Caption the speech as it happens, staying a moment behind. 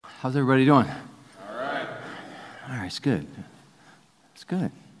How's everybody doing? All right. All right, it's good. It's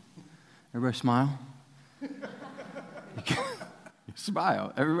good. Everybody smile.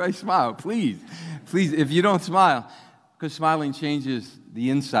 Smile. Everybody smile, please. Please, if you don't smile, because smiling changes the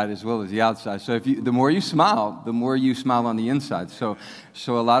inside as well as the outside. So the more you smile on the inside. So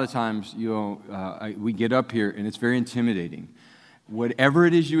a lot of times, we get up here and it's very intimidating. Whatever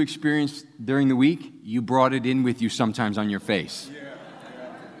it is you experienced during the week, you brought it in with you sometimes on your face. Yeah.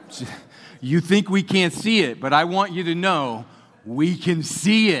 You think we can't see it, but I want you to know we can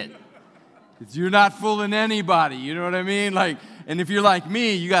see it. You're not fooling anybody, you know what I mean? And if you're like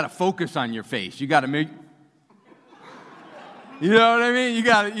me, you got to focus on your face. You got to make, you know what I mean? You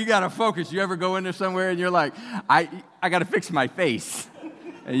got to focus. You ever go into somewhere and you're like, I got to fix my face,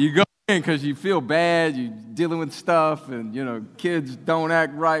 and you go in because you feel bad. You're dealing with stuff, and kids don't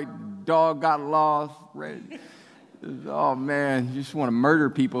act right. Dog got lost. Right? Oh, man, you just want to murder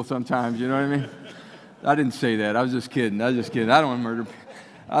people sometimes, you know what I mean? I didn't say that. I was just kidding. I don't want to murder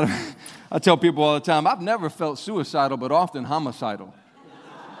people. I tell people all the time, I've never felt suicidal, but often homicidal.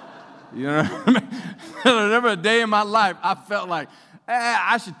 You know what I mean? Never a day in my life I felt like,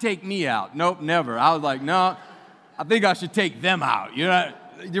 I should take me out. Nope, never. I was like, no, I think I should take them out. You know,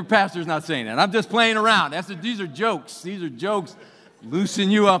 your pastor's not saying that. I'm just playing around. These are jokes. These are jokes. Loosen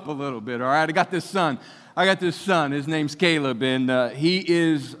you up a little bit, all right? I got this son. His name's Caleb, and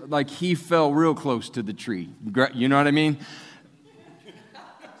he fell real close to the tree. You know what I mean?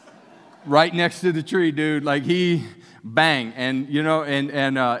 Right next to the tree, dude. Bang,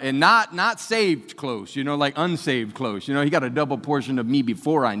 and not saved close. Unsaved close. He got a double portion of me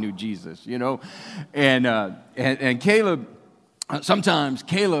before I knew Jesus. And Caleb, sometimes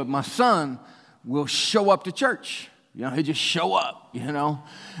Caleb, my son, will show up to church. He'll just show up,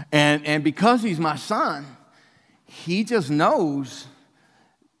 And because he's my son, he just knows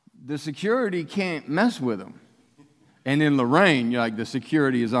the security can't mess with him. And in Lorraine, the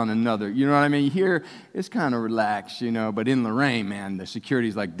security is on another. You know what I mean? Here, it's kind of relaxed, but in Lorraine, man, the security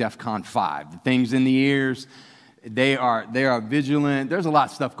is like DEFCON 5. The things in the ears, they are vigilant. There's a lot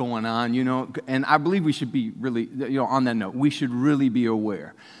of stuff going on, And I believe we should be really, on that note, we should really be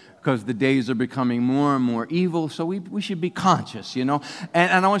aware. Because the days are becoming more and more evil, so we should be conscious, And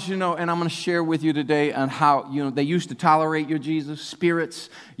I want you to know, and I'm going to share with you today on how, they used to tolerate your Jesus.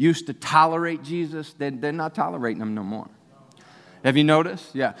 Spirits used to tolerate Jesus. They're not tolerating him no more. Have you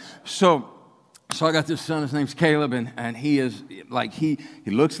noticed? Yeah. So I got this son, his name's Caleb, and he is he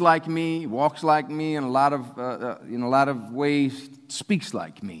looks like me, walks like me, in a lot of ways, speaks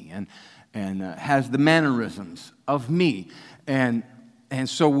like me, and has the mannerisms of me, And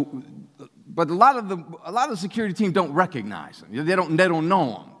so, but a lot of the security team don't recognize him. They don't know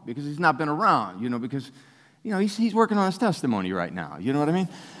him because he's not been around. Because he's working on his testimony right now. You know what I mean?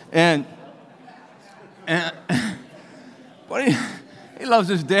 And but he loves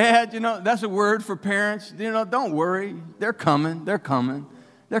his dad. That's a word for parents. Don't worry, they're coming. They're coming.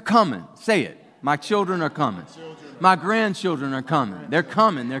 They're coming. Say it. My children are coming. My grandchildren are coming. They're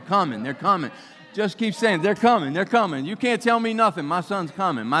coming. They're coming. They're coming. Just keep saying, they're coming, they're coming. You can't tell me nothing. My son's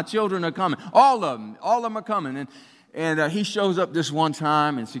coming. My children are coming. All of them are coming. And he shows up this one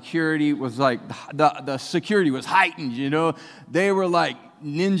time, and security was the security was heightened, They were like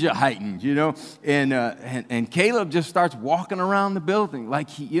ninja heightened, And Caleb just starts walking around the building like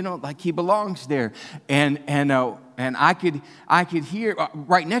he belongs there. And I could hear,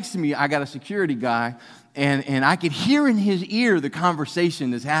 right next to me, I got a security guy. And I could hear in his ear the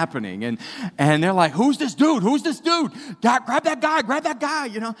conversation that's happening. And they're like, who's this dude? Who's this dude? Grab that guy,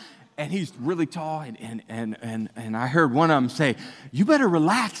 And he's really tall. And I heard one of them say, you better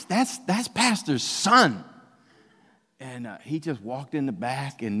relax. That's Pastor's son. And he just walked in the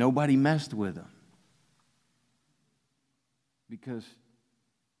back and nobody messed with him. Because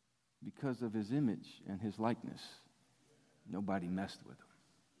of his image and his likeness, nobody messed with him.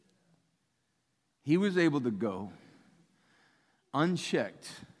 He was able to go unchecked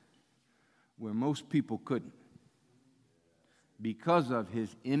where most people couldn't because of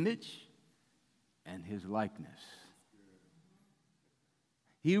his image and his likeness.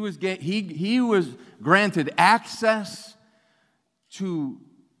 He was granted access to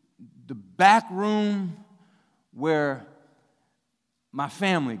the back room where my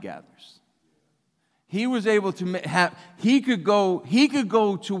family gathers. He was able to he could go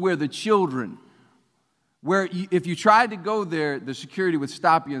to where the children, where if you tried to go there, the security would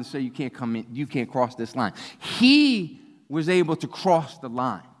stop you and say, you can't come in, you can't cross this line. He was able to cross the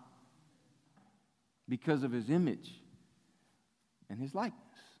line because of his image and his likeness.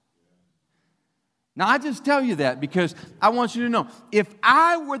 Now, I just tell you that because I want you to know, if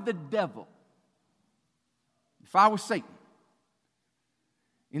I were the devil, if I was Satan,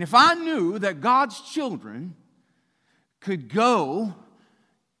 and if I knew that God's children could go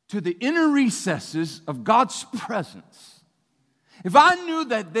to the inner recesses of God's presence, if I knew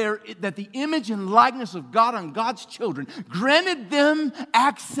that the image and likeness of God on God's children granted them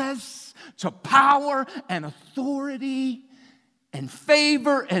access to power and authority and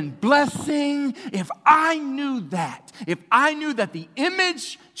favor and blessing, if I knew that the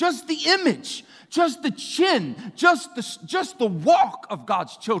image, just the chin, just the walk of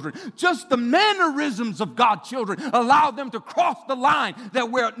God's children, just the mannerisms of God's children allow them to cross the line that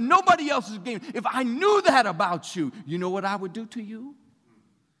where nobody else is getting. If I knew that about you, you know what I would do to you?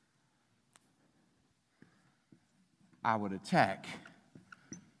 I would attack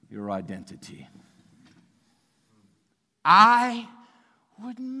your identity. I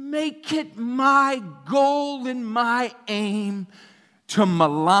would make it my goal and my aim to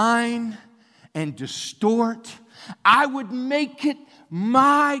malign and distort. I would make it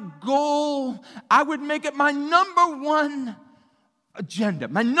my goal. I would make it my number one agenda.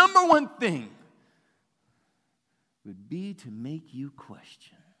 My number one thing would be to make you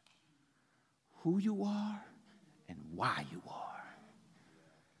question who you are and why you are.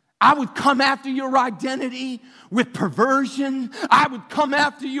 I would come after your identity with perversion. I would come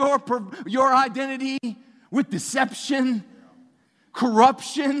after your identity with deception,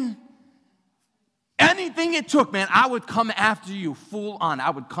 corruption. Anything it took, man, I would come after you full on. I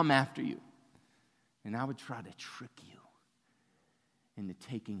would come after you. And I would try to trick you into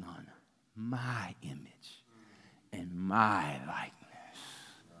taking on my image and my likeness.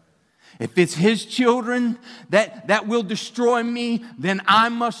 If it's his children that will destroy me, then I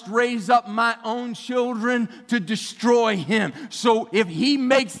must raise up my own children to destroy him. So if he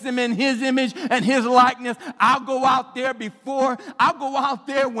makes them in his image and his likeness, I'll go out there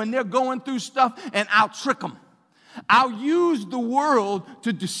when they're going through stuff and I'll trick them. I'll use the world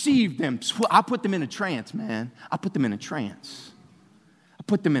to deceive them. I'll put them in a trance, man. I'll put them in a trance.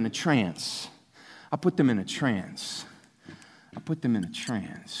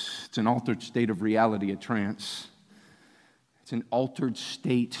 It's an altered state of reality, a trance. It's an altered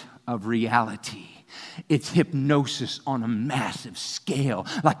state of reality. It's hypnosis on a massive scale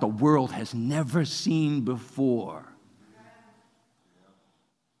like the world has never seen before.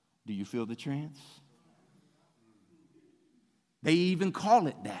 Do you feel the trance? They even call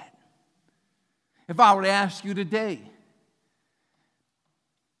it that. If I were to ask you today,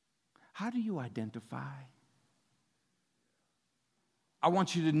 how do you identify? I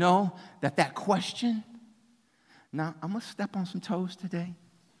want you to know that question, now I'm going to step on some toes today,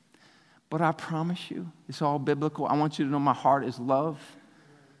 but I promise you, it's all biblical. I want you to know my heart is love.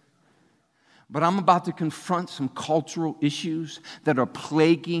 But I'm about to confront some cultural issues that are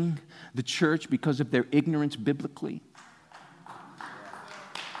plaguing the church because of their ignorance biblically.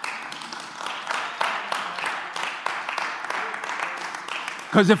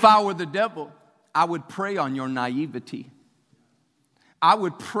 Because if I were the devil, I would prey on your naivety. I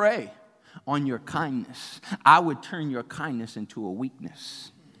would prey on your kindness. I would turn your kindness into a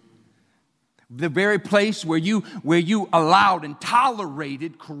weakness. The very place where you allowed and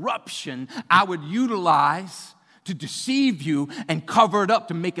tolerated corruption, I would utilize to deceive you and cover it up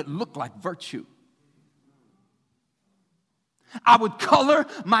to make it look like virtue. I would color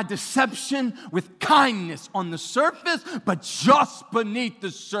my deception with kindness on the surface, but just beneath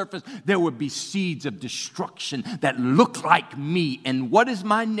the surface, there would be seeds of destruction that look like me. And what is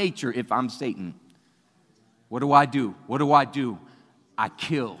my nature if I'm Satan? What do? I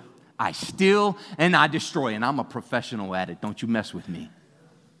kill, I steal, and I destroy. And I'm a professional at it. Don't you mess with me.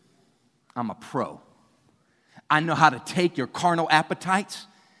 I'm a pro. I know how to take your carnal appetites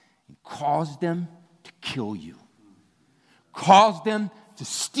and cause them to kill you. Cause them to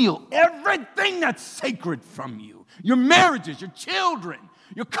steal everything that's sacred from you. Your marriages, your children,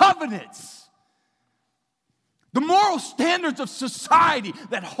 your covenants. The moral standards of society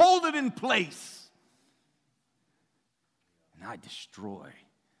that hold it in place. And I destroy.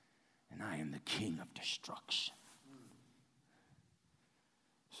 And I am the king of destruction.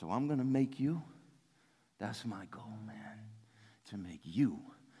 So I'm going to make you, that's my goal, man, to make you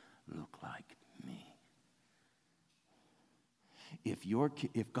look like me.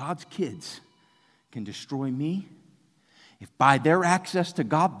 If God's kids can destroy me, if by their access to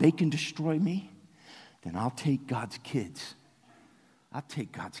God they can destroy me, then I'll take God's kids. I'll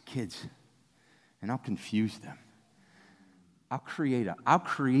take God's kids and I'll confuse them. I'll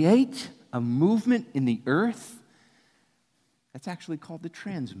create a movement in the earth that's actually called the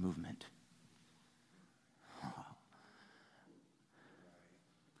Transmovement.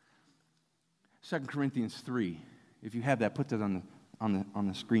 2 Corinthians 3. If you have that, put that on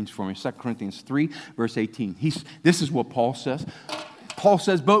the screens for me. 2 Corinthians 3, verse 18. This is what Paul says. Paul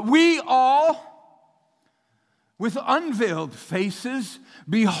says, but we all, with unveiled faces,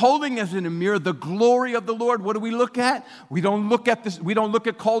 beholding as in a mirror the glory of the Lord. What do we look at? We don't look at this. We don't look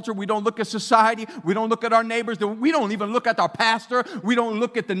at culture. We don't look at society. We don't look at our neighbors. We don't even look at our pastor. We don't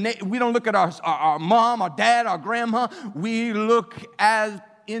look at our mom, our dad, our grandma. We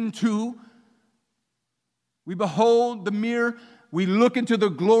behold the mirror. We look into the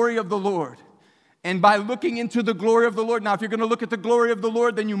glory of the Lord. And by looking into the glory of the Lord, now if you're going to look at the glory of the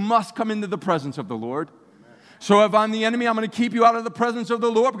Lord, then you must come into the presence of the Lord. So if I'm the enemy, I'm going to keep you out of the presence of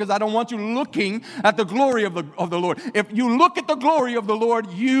the Lord because I don't want you looking at the glory of the Lord. If you look at the glory of the Lord,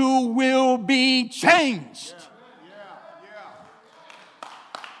 you will be changed.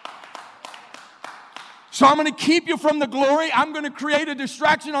 So I'm going to keep you from the glory. I'm going to create a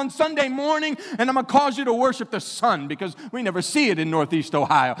distraction on Sunday morning, and I'm going to cause you to worship the sun because we never see it in Northeast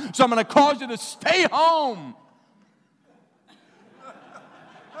Ohio. So I'm going to cause you to stay home.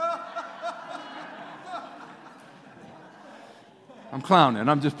 I'm clowning.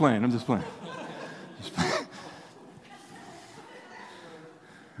 I'm just playing.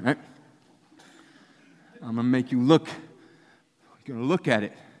 Right? I'm going to make you look. You're going to look at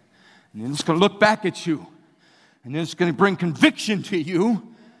it. And then it's going to look back at you. And then it's going to bring conviction to you.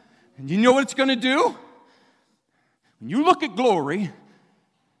 And you know what it's going to do? When you look at glory,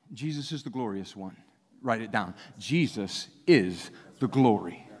 Jesus is the glorious one. Write it down. Jesus is the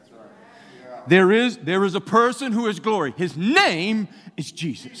glory. There is a person who is glory. His name is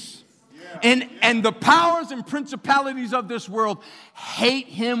Jesus. And the powers and principalities of this world hate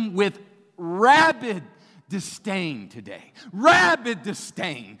him with rabid disdain today. Rabid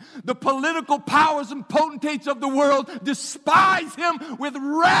disdain. The political powers and potentates of the world despise him with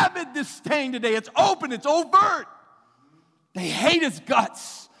rabid disdain today. It's open, it's overt. They hate his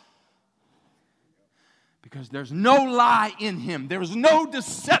guts. Because there's no lie in him. There is no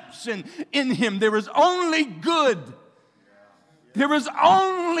deception in him. There is only good. There is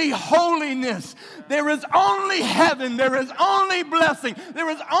only holiness. There is only heaven. There is only blessing. There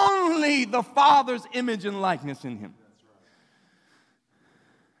is only the Father's image and likeness in him.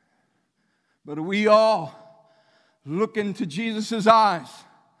 But we all look into Jesus' eyes,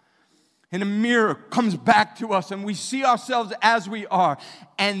 and a mirror comes back to us, and we see ourselves as we are.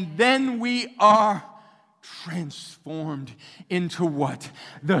 And then we are transformed into what?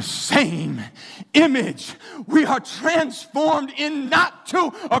 The same image. We are transformed in not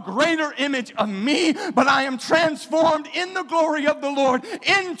to a greater image of me, but I am transformed in the glory of the Lord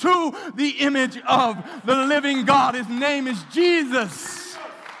into the image of the living God. His name is Jesus.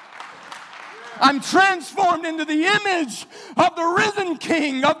 I'm transformed into the image of the risen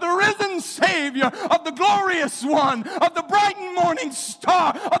King, of the risen Savior, of the glorious one, of the bright and morning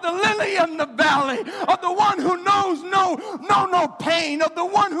star, of the lily in the valley, of the one who knows no pain, of the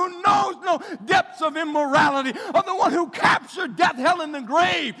one who knows no depths of immorality, of the one who captured death, hell, and the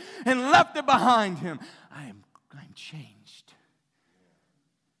grave and left it behind him. I'm changed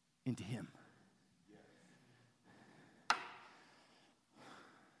into him.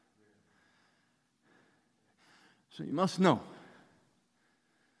 So you must know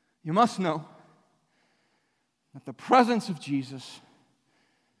that the presence of Jesus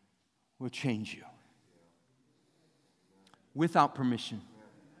will change you without permission.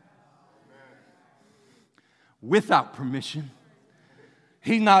 Without permission.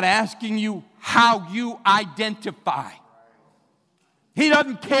 He's not asking you how you identify. He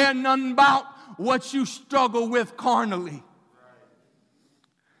doesn't care nothing about what you struggle with carnally.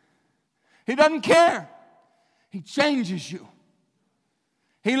 He doesn't care. He changes you.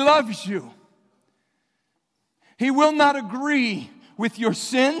 He loves you. He will not agree with your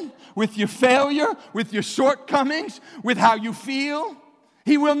sin, with your failure, with your shortcomings, with how you feel.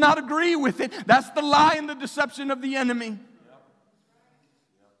 He will not agree with it. That's the lie and the deception of the enemy.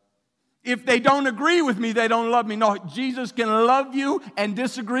 If they don't agree with me, they don't love me. No, Jesus can love you and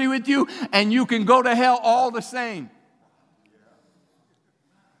disagree with you, and you can go to hell all the same.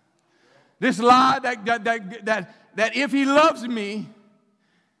 This lie that if he loves me,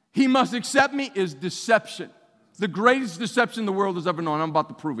 he must accept me is deception. It's the greatest deception the world has ever known. I'm about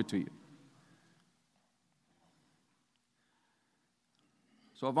to prove it to you.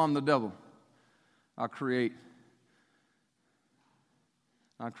 So if I'm the devil, I create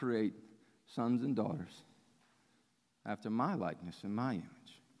sons and daughters after my likeness and my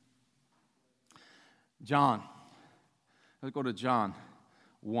image. John. Let's go to John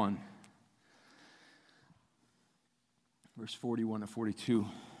 1. Verse 41 to 42.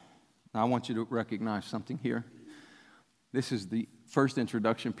 Now, I want you to recognize something here. This is the first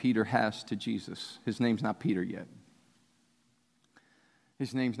introduction Peter has to Jesus. His name's not Peter yet.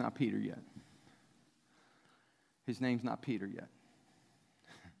 His name's not Peter yet. His name's not Peter yet.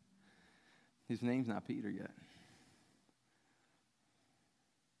 His name's not Peter yet.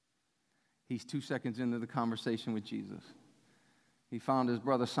 He's 2 seconds into the conversation with Jesus. He found his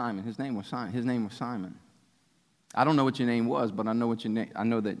brother Simon. His name was Simon. I don't know what your name was, but I know what your name. I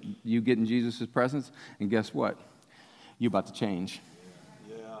know that you get in Jesus' presence, and guess what? You're about to change.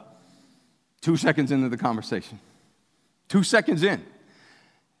 Yeah. 2 seconds into the conversation. 2 seconds in.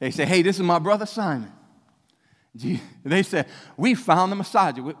 They say, hey, this is my brother Simon. They said, we found the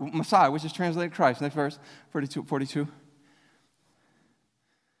Messiah, which is translated Christ. Next verse, 42.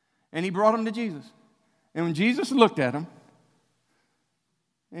 And he brought him to Jesus. And when Jesus looked at him,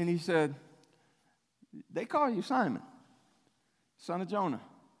 and he said, they call you Simon, son of Jonah.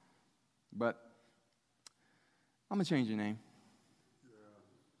 But I'm going to change your name. Yeah.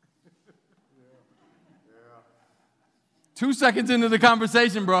 2 seconds into the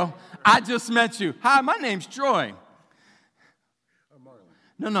conversation, bro, I just met you. Hi, my name's Troy.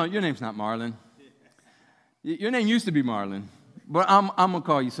 Marlon. No, your name's not Marlon. Your name used to be Marlon. But I'm going to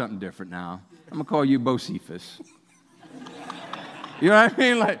call you something different now. I'm going to call you Bocephus. You know what I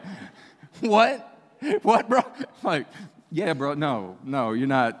mean? Like, what? What, bro? Like, yeah, bro, no, you're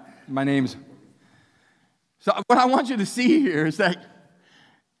not. My name's... So what I want you to see here is that,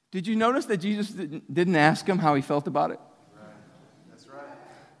 did you notice that Jesus didn't ask him how he felt about it? Right. That's right.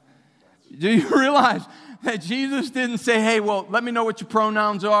 Do you realize that Jesus didn't say, hey, well, let me know what your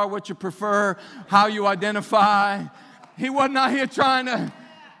pronouns are, what you prefer, how you identify. He wasn't out here trying to...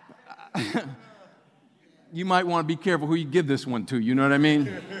 You might want to be careful who you give this one to, you know what I mean?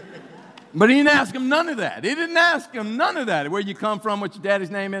 But he didn't ask him none of that. He didn't ask him none of that. Where you come from, what your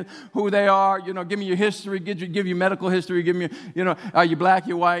daddy's name is, who they are, give me your history, give you medical history, give me, are you black,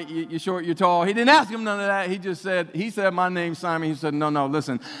 you white, you short, you tall. He didn't ask him none of that. He said, my name's Simon. He said, no,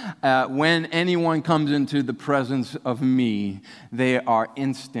 listen, when anyone comes into the presence of me, they are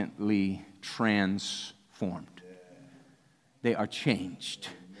instantly transformed. They are changed.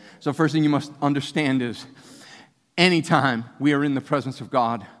 So first thing you must understand is, anytime we are in the presence of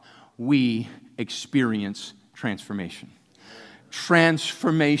God, we experience transformation.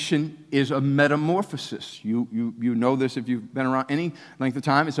 Transformation is a metamorphosis. You know this if you've been around any length of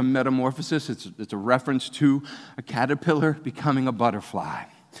time. It's a metamorphosis. It's a reference to a caterpillar becoming a butterfly.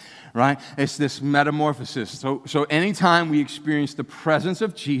 Right? It's this metamorphosis. So anytime we experience the presence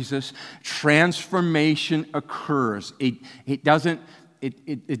of Jesus, transformation occurs. It's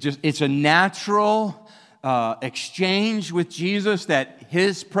a natural exchange with Jesus, that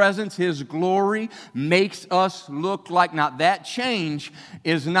his presence, his glory makes us look like. Now that change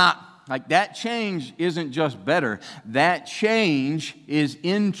is not like, that change isn't just better. That change is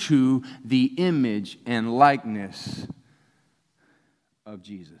into the image and likeness of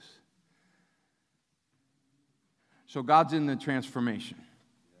Jesus. So God's in the transformation.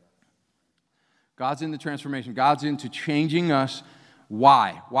 God's in the transformation. God's into changing us.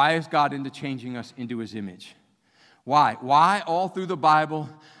 Why? Why is God into changing us into his image? Why? Why all through the Bible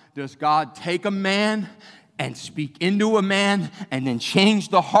does God take a man and speak into a man and then change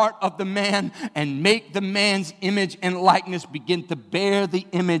the heart of the man and make the man's image and likeness begin to bear the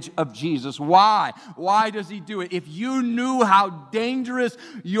image of Jesus? Why? Why does he do it? If you knew how dangerous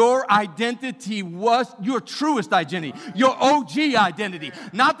your identity was, your truest identity, your OG identity,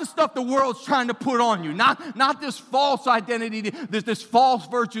 not the stuff the world's trying to put on you, not this false identity, this false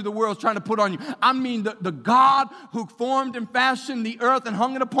virtue the world's trying to put on you. I mean the God who formed and fashioned the earth and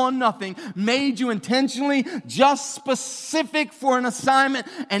hung it upon nothing, made you intentionally just specific for an assignment.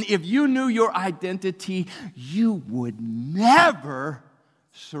 And if you knew your identity, you would never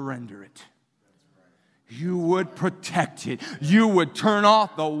surrender it. You would protect it. You would turn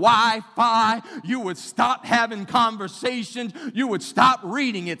off the Wi-Fi. You would stop having conversations. You would stop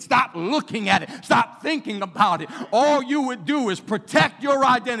reading it, stop looking at it, stop thinking about it. All you would do is protect your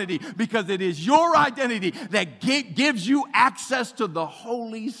identity, because it is your identity that gives you access to the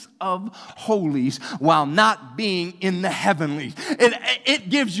holies of holies while not being in the heavenlies. It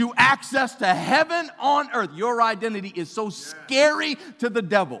gives you access to heaven on earth. Your identity is so scary to the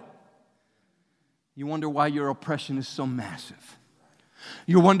devil. You wonder why your oppression is so massive.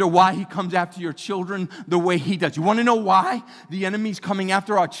 You wonder why he comes after your children the way he does. You want to know why the enemy's coming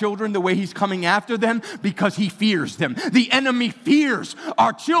after our children the way he's coming after them? Because he fears them. The enemy fears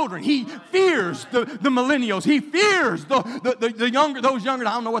our children. He fears the millennials. He fears the younger, those younger,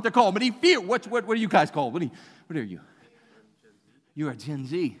 I don't know what they're called, but he fears. What are you guys called? What are you? You are Gen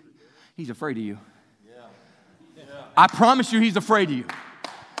Z. He's afraid of you. I promise you he's afraid of you.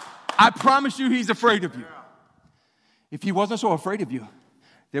 I promise you he's afraid of you. If he wasn't so afraid of you,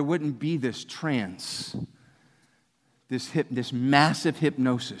 there wouldn't be this trance, this massive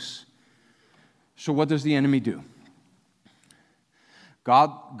hypnosis. So what does the enemy do?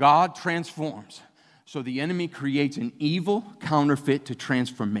 God transforms. So the enemy creates an evil counterfeit to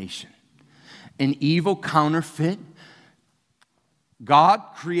transformation. An evil counterfeit. God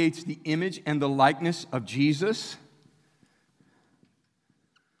creates the image and the likeness of Jesus.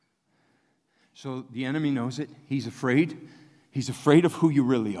 So the enemy knows it. He's afraid. He's afraid of who you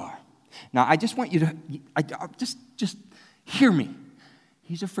really are. Now, I just want you to just hear me.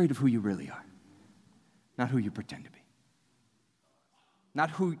 He's afraid of who you really are, not who you pretend to be.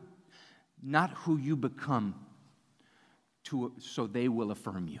 Not who you become so they will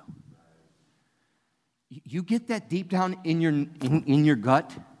affirm you. You get that deep down in your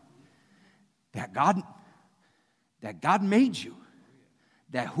gut that God made you.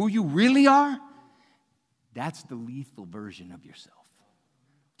 That who you really are, that's the lethal version of yourself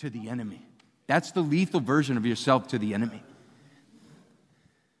to the enemy. That's the lethal version of yourself to the enemy.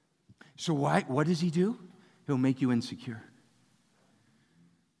 So what does he do? He'll make you insecure.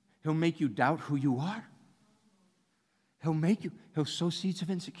 He'll make you doubt who you are. He'll sow seeds of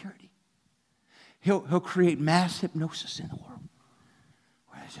insecurity. He'll create mass hypnosis in the world.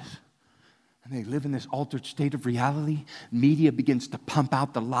 Where it's just, and they live in this altered state of reality. Media begins to pump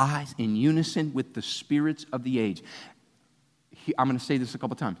out the lies in unison with the spirits of the age. I'm going to say this a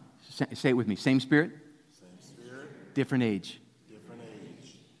couple times. Say it with me. Same spirit. Different age.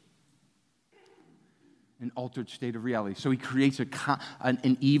 An altered state of reality. So he creates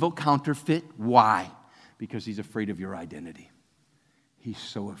an evil counterfeit. Why? Because he's afraid of your identity. He's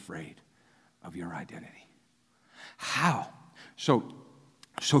so afraid of your identity. How? So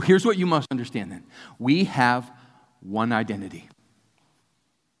here's what you must understand then. We have one identity.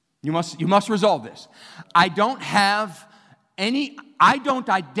 You must resolve this. I don't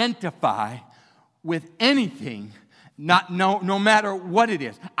identify with anything, no matter what it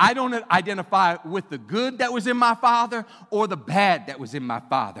is. I don't identify with the good that was in my father or the bad that was in my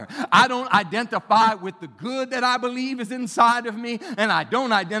father. I don't identify with the good that I believe is inside of me, and I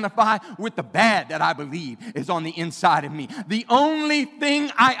don't identify with the bad that I believe is on the inside of me. The only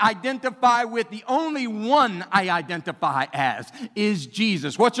thing I identify with, the only one I identify as is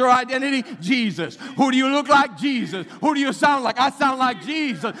Jesus. What's your identity? Jesus. Who do you look like? Jesus. Who do you sound like? I sound like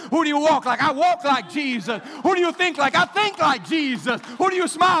Jesus. Who do you walk like? I walk like Jesus. Who do you think like? I think like Jesus. Who do you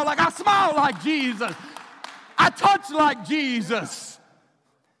smile like? I smile like Jesus. I touch like Jesus.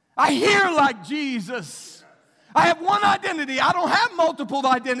 I hear like Jesus. I have one identity. I don't have multiple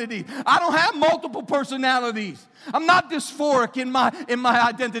identities. I don't have multiple personalities. I'm not dysphoric in my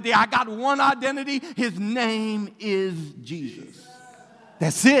identity. I got one identity. His name is Jesus.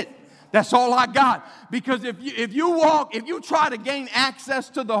 That's it. That's all I got. Because if you try to gain access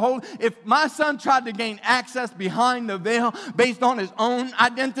to the Holy, if my son tried to gain access behind the veil based on his own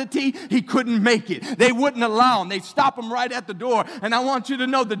identity, he couldn't make it. They wouldn't allow him. They'd stop him right at the door. And I want you to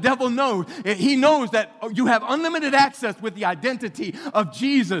know the devil knows. He knows that you have unlimited access with the identity of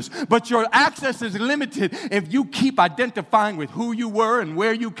Jesus, but your access is limited if you keep identifying with who you were and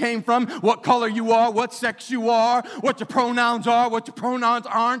where you came from, what color you are, what sex you are, what your pronouns are, what your pronouns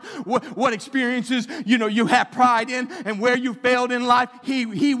aren't, what experiences you have pride in, and where you failed in life.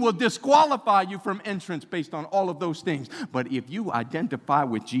 He will disqualify you from entrance based on all of those things. But if you identify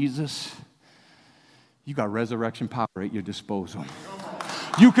with Jesus, you got resurrection power at your disposal.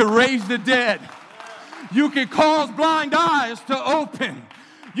 You can raise the dead. You can cause blind eyes to open.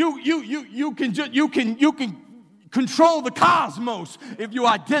 You can control the cosmos if you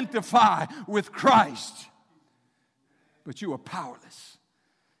identify with Christ. But you are powerless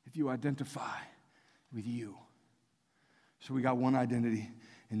if you identify with you. So we got one identity,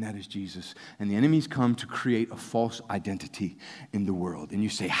 and that is Jesus. And the enemy's come to create a false identity in the world. And you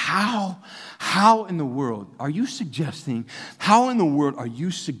say, how in the world are you suggesting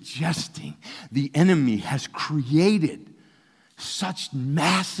the enemy has created such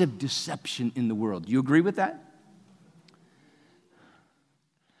massive deception in the world? Do you agree with that?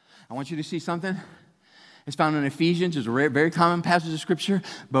 I want you to see something. It's found in Ephesians. It's a very common passage of Scripture.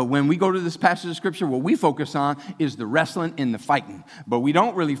 But when we go to this passage of Scripture, what we focus on is the wrestling and the fighting. But we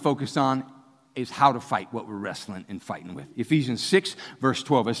don't really focus on is how to fight what we're wrestling and fighting with. Ephesians 6, verse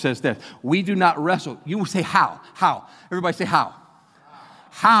 12, it says that we do not wrestle. You will say how. How? Everybody say how.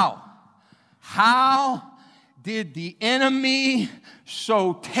 How did the enemy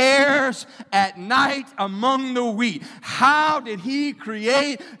sow tares at night among the wheat. How did he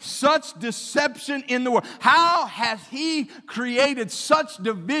create such deception in the world? How has he created such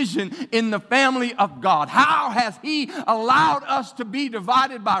division in the family of God? How has he allowed us to be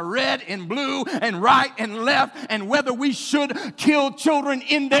divided by red and blue and right and left, and whether we should kill children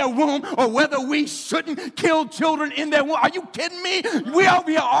in their womb or whether we shouldn't kill children in their womb? Are you kidding me? We are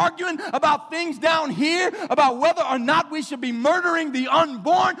arguing about things down here about whether or not we should be murdering the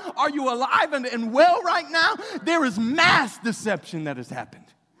unborn. Are you alive and well right now? There is mass deception that has happened.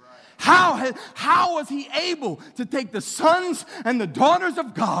 How was he able to take the sons and the daughters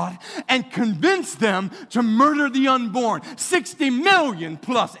of God and convince them to murder the unborn? 60 million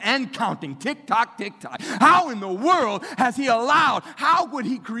plus and counting. Tick tock, tick tock. How in the world has he allowed? How would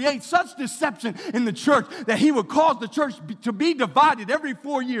he create such deception in the church that he would cause the church to be divided every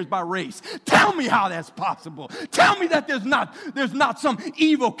 4 years by race? Tell me how that's possible. Tell me that there's not some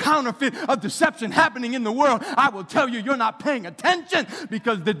evil counterfeit of deception happening in the world. I will tell you, you're not paying attention,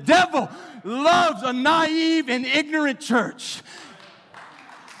 because the devil loves a naive and ignorant church.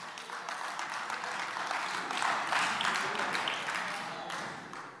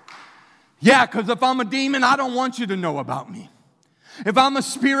 Yeah, because if I'm a demon, I don't want you to know about me. If I'm a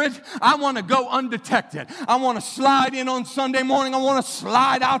spirit, I want to go undetected. I want to slide in on Sunday morning. I want to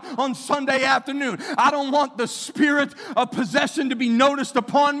slide out on Sunday afternoon. I don't want the spirit of possession to be noticed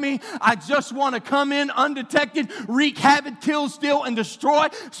upon me. I just want to come in undetected, wreak havoc, kill, steal, and destroy,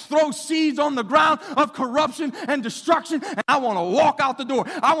 throw seeds on the ground of corruption and destruction, and I want to walk out the door.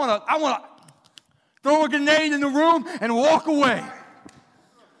 I want to throw a grenade in the room and walk away.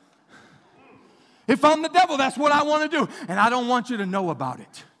 If I'm the devil, that's what I want to do. And I don't want you to know about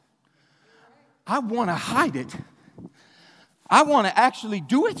it. I want to hide it. I want to actually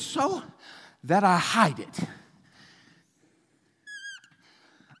do it so that I hide it.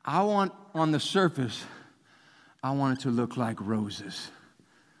 I want, on the surface, I want it to look like roses.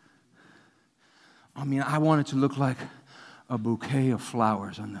 I want it to look like a bouquet of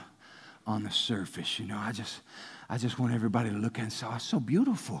flowers on the surface. I just want everybody to look and say, "Oh, it's so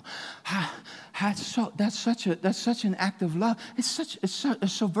beautiful. That's such an act of love. It's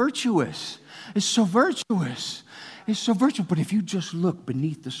so virtuous. It's so virtuous. It's so virtuous." But if you just look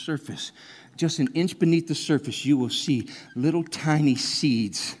beneath the surface, just an inch beneath the surface, you will see little tiny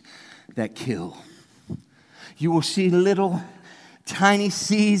seeds that kill. You will see little tiny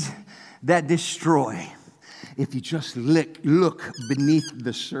seeds that destroy. If you just look beneath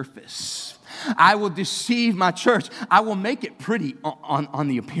the surface. I will deceive my church. I will make it pretty on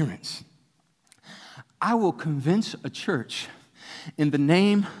the appearance. I will convince a church in the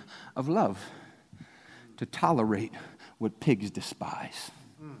name of love to tolerate what pigs despise.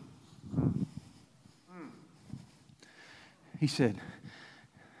 He said,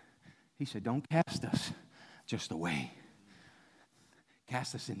 don't cast us just away.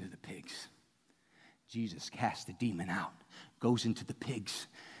 Cast us into the pigs. Jesus cast the demon out, goes into the pigs.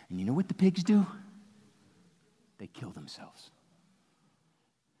 And you know what the pigs do? They kill themselves.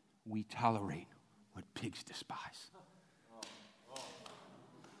 We tolerate what pigs despise.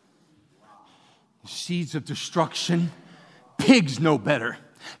 The seeds of destruction. Pigs know better.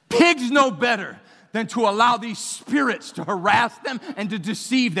 Pigs know better than to allow these spirits to harass them and to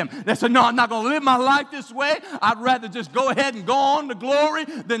deceive them. They said, "No, I'm not going to live my life this way. I'd rather just go ahead and go on to glory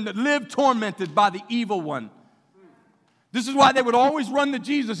than to live tormented by the evil one." This is why they would always run to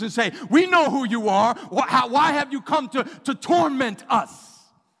Jesus and say, "We know who you are. Why have you come to torment us?"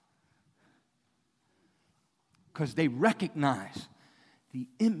 Because they recognize the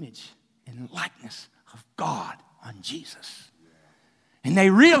image and likeness of God on Jesus. And they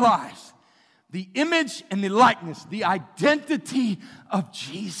realize the image and the likeness, the identity of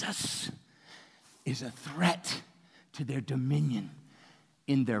Jesus is a threat to their dominion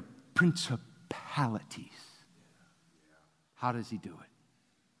in their principalities. How does he do it?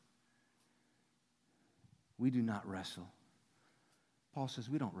 We do not wrestle. Paul says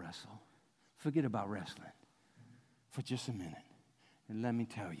we don't wrestle. Forget about wrestling for just a minute. And let me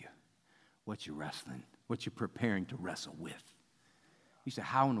tell you what you're wrestling, what you're preparing to wrestle with. You say,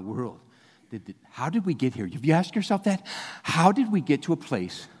 how in the world how did we get here? Have you asked yourself that? How did we get to a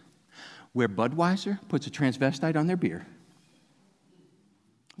place where Budweiser puts a transvestite on their beer?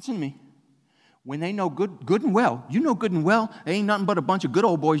 Listen to me. When they know good and well, you know good and well, there ain't nothing but a bunch of good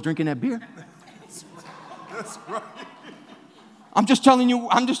old boys drinking that beer. That's right. I'm just telling you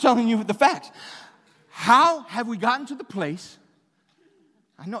the facts. How have we gotten to the place?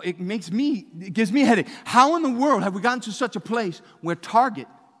 I know it gives me a headache. How in the world have we gotten to such a place where Target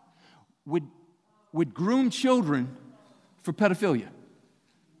would groom children for pedophilia?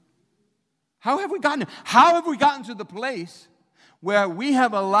 How have we gotten there? How have we gotten to the place where we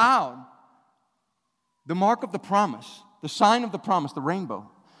have allowed the mark of the promise, the sign of the promise, the rainbow,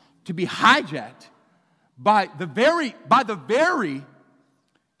 to be hijacked by the very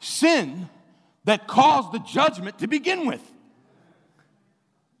sin that caused the judgment to begin with?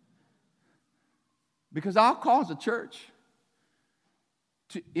 Because I'll cause a church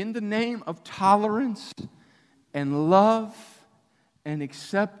to, in the name of tolerance and love and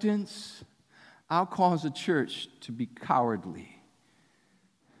acceptance, I'll cause a church to be cowardly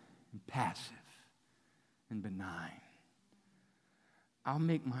and passive and benign.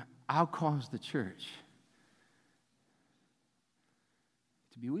 I'll cause the church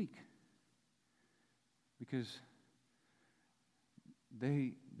to be weak because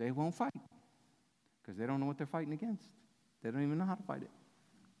they won't fight because they don't know what they're fighting against. They don't even know how to fight it.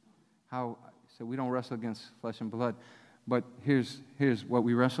 So we don't wrestle against flesh and blood, but here's what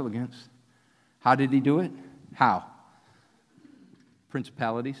we wrestle against. How did he do it? How?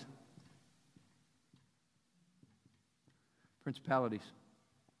 Principalities. Principalities.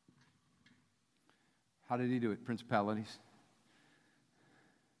 How did he do it? Principalities.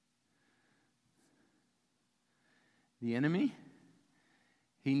 The enemy,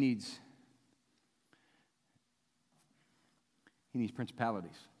 he needs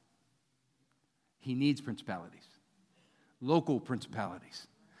principalities. He needs principalities. Local principalities.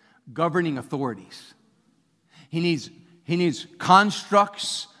 Governing authorities. He needs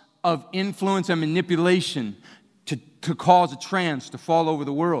constructs of influence and manipulation to cause a trance to fall over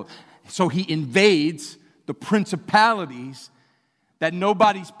the world. So he invades the principalities that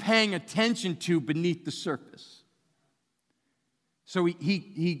nobody's paying attention to beneath the surface. So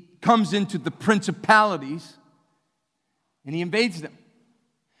he comes into the principalities and he invades them.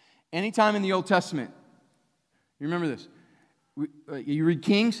 Anytime in the Old Testament, you remember this, you read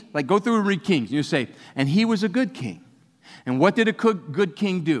Kings, like go through and read Kings, and you say, and he was a good king. And what did a good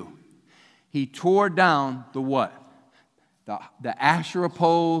king do? He tore down the what? The Asherah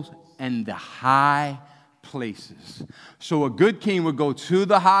poles and the high places. So a good king would go to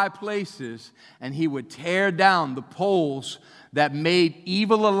the high places and he would tear down the poles that made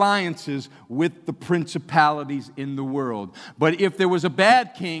evil alliances with the principalities in the world. But if there was a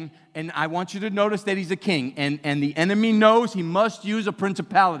bad king, and I want you to notice that he's a king, and the enemy knows he must use a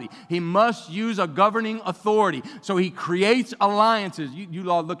principality. He must use a governing authority. So he creates alliances.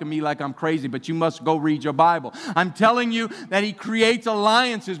 You all look at me like I'm crazy, but you must go read your Bible. I'm telling you that he creates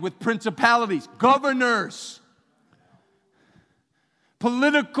alliances with principalities, governors,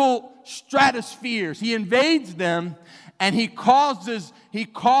 political stratospheres. He invades them, and he causes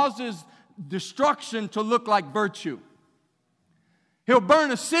destruction to look like virtue. He'll burn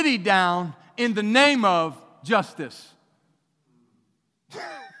a city down in the name of justice.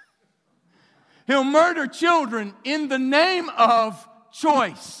 He'll murder children in the name of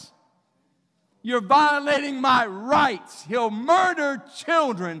choice. You're violating my rights. He'll murder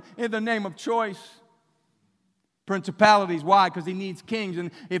children in the name of choice. Principalities, why? Because he needs kings. And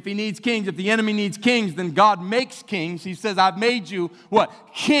if he needs kings, if the enemy needs kings, then God makes kings. He says, I've made you, what?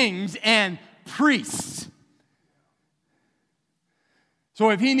 Kings and priests. So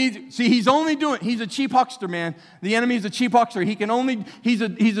if he needs, he's a cheap huckster, man. The enemy is a cheap huckster. He's a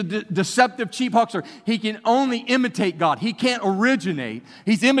deceptive cheap huckster. He can only imitate God. He can't originate.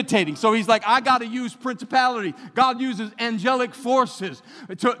 He's imitating. So he's like, I got to use principality. God uses angelic forces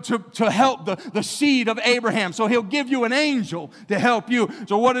to help the seed of Abraham. So he'll give you an angel to help you.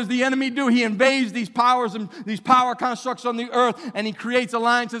 So what does the enemy do? He invades these powers and these power constructs on the earth, and he creates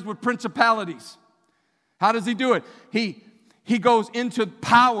alliances with principalities. How does he do it? He goes into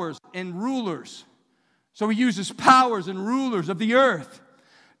powers and rulers. So he uses powers and rulers of the earth.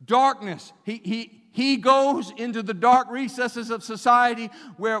 Darkness. He goes into the dark recesses of society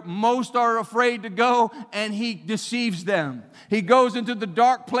where most are afraid to go, and he deceives them. He goes into the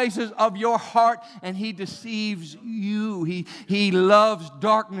dark places of your heart, and he deceives you. He loves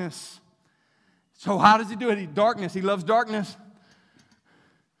darkness. So how does he do it? Darkness. He loves darkness.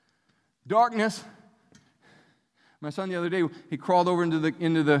 Darkness. My son the other day, he crawled over into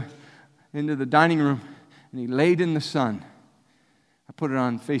the dining room, and he laid in the sun. I put it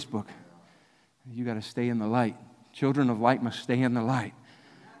on Facebook. You got to stay in the light. Children of light must stay in the light.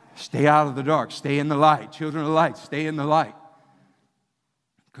 Stay out of the dark. Stay in the light. Children of light, stay in the light.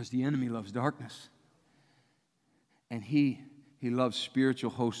 Because the enemy loves darkness. And he loves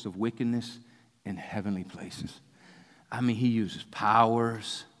spiritual hosts of wickedness in heavenly places. I mean, he uses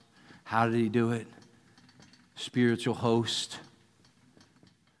powers. How did he do it? Spiritual host.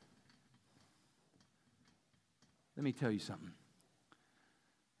 Let me tell you something.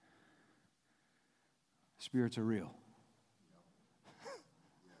 Spirits are real.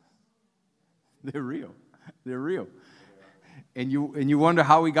 They're real. They're real. And you wonder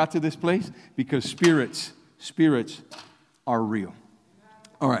how we got to this place? Because spirits are real.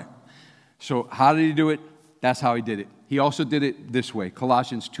 All right. So how did he do it? That's how he did it. He also did it this way.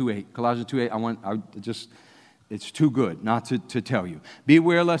 Colossians 2:8. Colossians 2:8, it's too good not to tell you.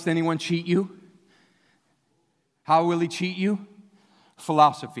 Beware lest anyone cheat you. How will he cheat you?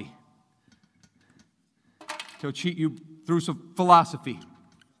 Philosophy. He'll cheat you through some philosophy.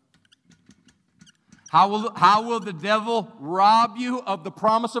 How will the devil rob you of the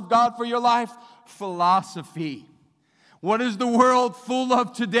promise of God for your life? Philosophy. What is the world full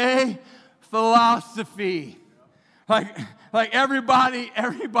of today? Philosophy. Like everybody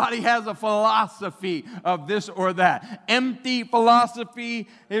has a philosophy of this or that. Empty philosophy.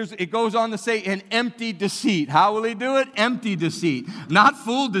 It goes on to say an empty deceit. How will he do it? Empty deceit. Not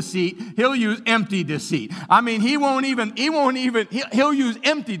full deceit. He'll use empty deceit. I mean, he'll use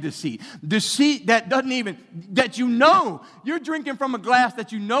empty deceit. Deceit that you're drinking from a glass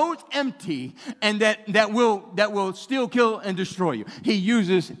that you know it's empty and that will still kill and destroy you. He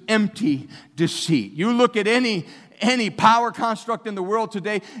uses empty deceit. You look at any power construct in the world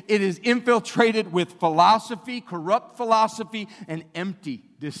today, it is infiltrated with philosophy, corrupt philosophy, and empty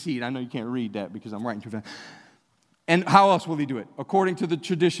deceit. I know you can't read that because I'm writing too fast. And how else will he do it? According to the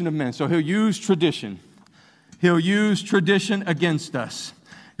tradition of men. So he'll use tradition. He'll use tradition against us.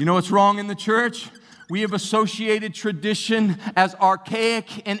 You know what's wrong in the church? We have associated tradition as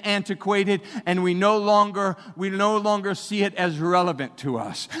archaic and antiquated, and we no longer see it as relevant to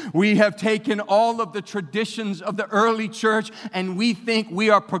us. We have taken all of the traditions of the early church, and we think we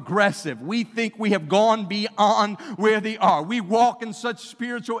are progressive. We think we have gone beyond where they are. We walk in such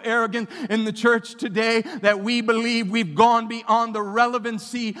spiritual arrogance in the church today that we believe we've gone beyond the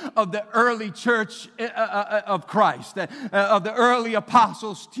relevancy of the early church of Christ, of the early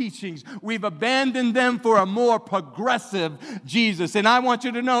apostles' teachings. We've abandoned them for a more progressive Jesus. And I want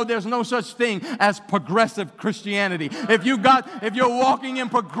you to know there's no such thing as progressive Christianity. If you're walking in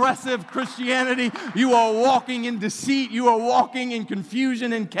progressive Christianity, you are walking in deceit. You are walking in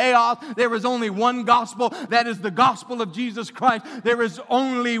confusion and chaos. There is only one gospel. That is the gospel of Jesus Christ. There is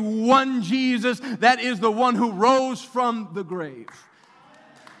only one Jesus. That is the one who rose from the grave.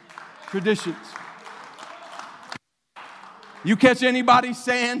 Traditions. You catch anybody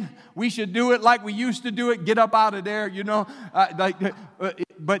saying we should do it like we used to do it, get up out of there, you know.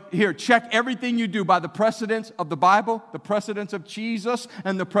 But here, check everything you do by the precedents of the Bible, the precedents of Jesus,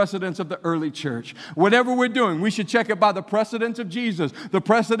 and the precedents of the early church. Whatever we're doing, we should check it by the precedents of Jesus, the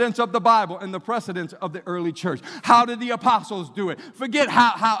precedents of the Bible, and the precedents of the early church. How did the apostles do it? Forget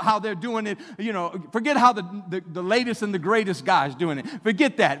how they're doing it, you know. Forget how the latest and the greatest guys doing it.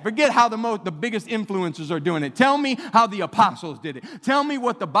 Forget that. Forget how the biggest influencers are doing it. Tell me how the apostles did it. Tell me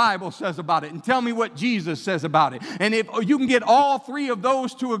what the Bible says about it, and tell me what Jesus says about it. And if you can get all three of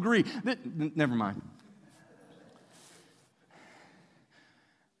those to agree, never mind.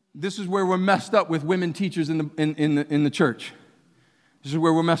 This is where we're messed up with women teachers in the church. This is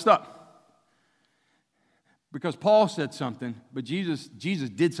where we're messed up. Because Paul said something, but Jesus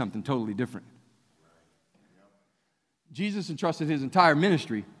did something totally different. Jesus entrusted his entire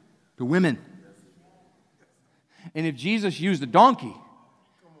ministry to women. And if Jesus used a donkey,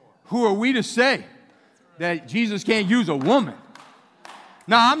 who are we to say that Jesus can't use a woman?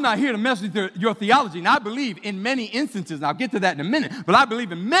 Now, I'm not here to mess with your theology, and I believe in many instances, and I'll get to that in a minute, but I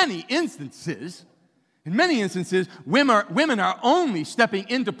believe in many instances, women are only stepping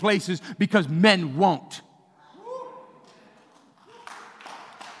into places because men won't.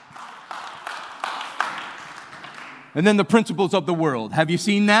 And then the principles of the world. Have you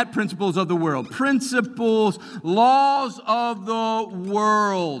seen that? Principles of the world. Principles, laws of the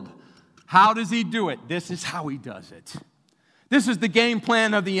world. How does he do it? This is how he does it. This is the game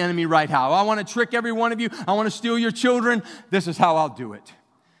plan of the enemy right now. I want to trick every one of you. I want to steal your children. This is how I'll do it.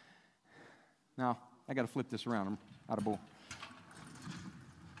 Now, I got to flip this around. I'm out of bowl.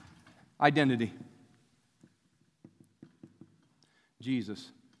 Identity.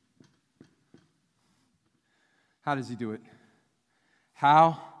 Jesus. How does he do it?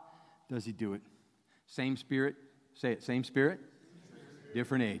 How does he do it? Same spirit. Say it. Same spirit.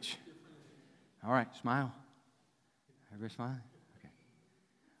 Different age. All right. Smile. Everybody smiling? Okay.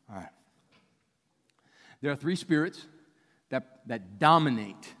 All right. There are three spirits that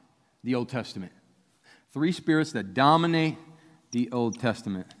dominate the Old Testament. Three spirits that dominate the Old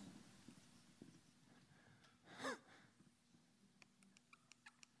Testament.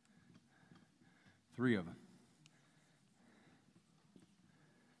 Three of them.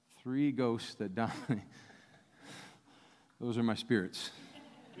 Three ghosts that dominate. Those are my spirits.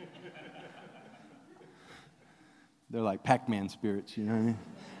 They're like Pac-Man spirits, you know what I mean?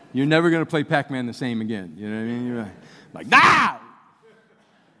 You're never going to play Pac-Man the same again, you know what I mean? You're like, ah!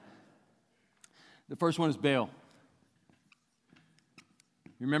 The first one is Baal.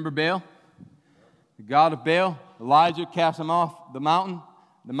 You remember Baal? The god of Baal. Elijah cast him off the mountain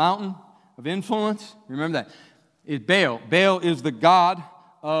of influence. Remember that. It's Baal. Baal is the god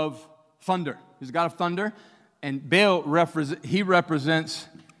of thunder. He's the god of thunder. And Baal represents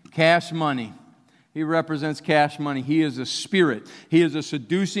cash money. He represents cash money. He is a spirit. He is a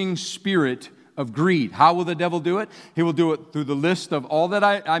seducing spirit of greed. How will the devil do it? He will do it through the list of all that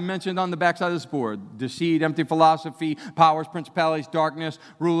I mentioned on the backside of this board. Deceit, empty philosophy, powers, principalities, darkness,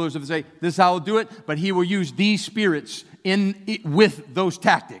 rulers of the day. This is how he'll do it, but he will use these spirits with those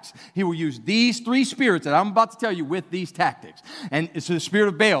tactics. He will use these three spirits that I'm about to tell you with these tactics. And it's the spirit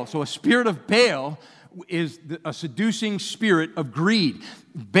of Baal. So a spirit of Baal is a seducing spirit of greed.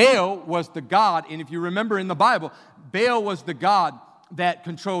 Baal was the god, and if you remember in the Bible, Baal was the god that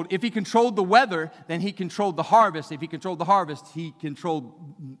controlled, if he controlled the weather, then he controlled the harvest. If he controlled the harvest, he controlled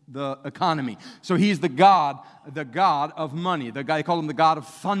the economy. So he's the god of money. The guy, they call him the god of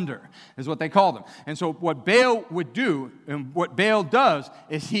thunder, is what they called him. And so what Baal would do, and what Baal does,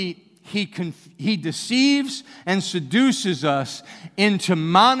 is he deceives and seduces us into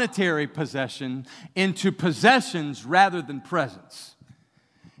monetary possession, into possessions rather than presence.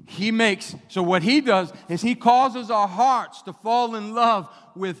 So what he does is he causes our hearts to fall in love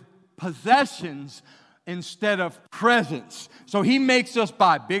with possessions instead of presence. So he makes us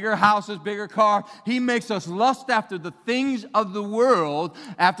buy bigger houses, bigger cars. He makes us lust after the things of the world,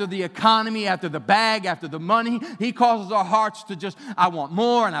 after the economy, after the bag, after the money. He causes our hearts to just, I want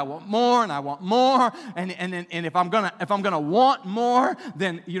more, and I want more, and I want more. And if I'm gonna want more,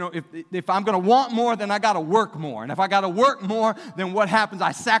 then if I'm gonna want more, then I gotta work more. And if I gotta work more, then what happens?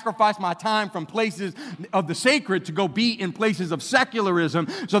 I sacrifice my time from places of the sacred to go be in places of secularism,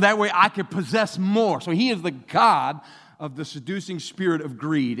 so that way I can possess more. So he is the god of the seducing spirit of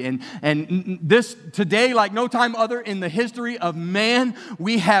greed. And this today, like no time other in the history of man,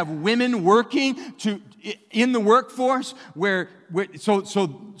 we have women working in the workforce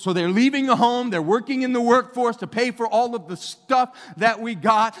so they're leaving the home, they're working in the workforce to pay for all of the stuff that we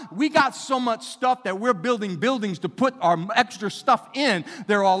got. We got so much stuff that we're building buildings to put our extra stuff in.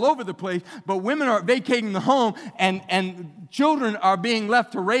 They're all over the place, but women are vacating the home, and children are being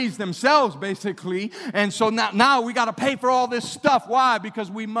left to raise themselves, basically. And so now we got to pay for all this stuff. Why? Because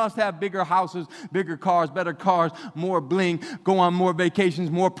we must have bigger houses, bigger cars, better cars, more bling, go on more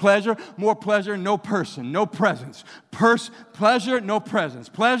vacations, more pleasure, no person, no presence. Pleasure, no presence.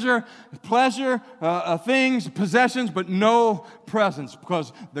 Pleasure, things, possessions, but no presence.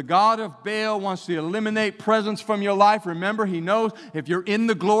 Because the god of Baal wants to eliminate presence from your life. Remember, he knows if you're in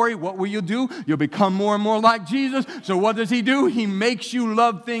the glory, what will you do? You'll become more and more like Jesus. So what does he do? He makes you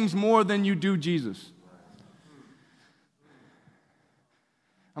love things more than you do Jesus.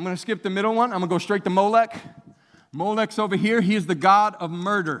 I'm going to skip the middle one. I'm going to go straight to Molech. Molech's over here. He is the god of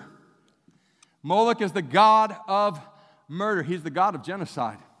murder. Molech is the god of murder. He's the god of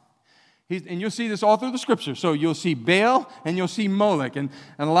genocide. And you'll see this all through the Scripture. So you'll see Baal and you'll see Molech. And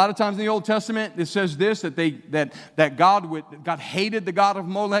a lot of times in the Old Testament, it says this, that God hated the god of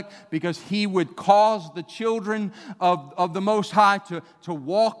Molech because he would cause the children of the Most High to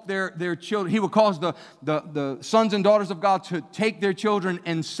walk their children. He would cause the sons and daughters of God to take their children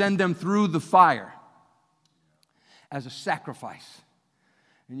and send them through the fire as a sacrifice.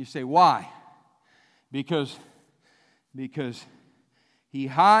 And you say, why? Because he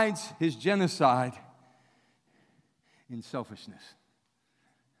hides his genocide in selfishness.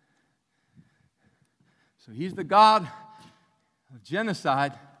 So he's the god of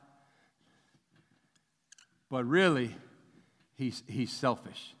genocide, but really, he's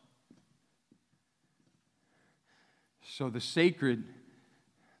selfish. So the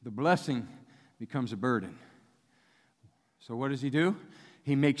blessing becomes a burden. So what does he do?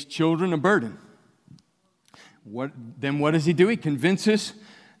 He makes children a burden. What does he do? He convinces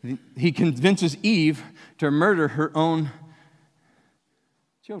Eve to murder her own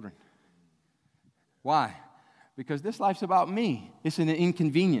children. Why? Because this life's about me. It's an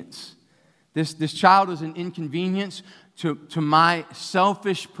inconvenience. This child is an inconvenience to my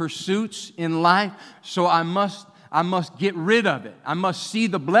selfish pursuits in life, so I must get rid of it. I must see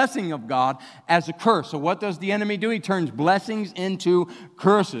the blessing of God as a curse. So what does the enemy do? He turns blessings into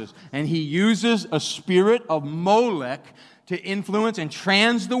curses. And he uses a spirit of Molech to influence and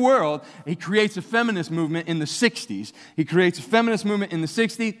trans the world, he creates a feminist movement in the 60s. He creates a feminist movement in the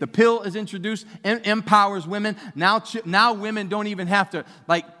 60s. The pill is introduced and empowers women. Now women don't even have to,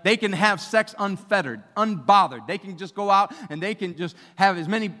 they can have sex unfettered, unbothered. They can just go out and they can just have as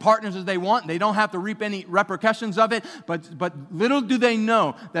many partners as they want. They don't have to reap any repercussions of it. But little do they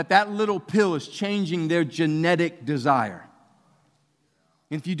know that little pill is changing their genetic desire.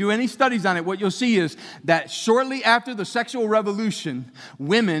 If you do any studies on it, what you'll see is that shortly after the sexual revolution,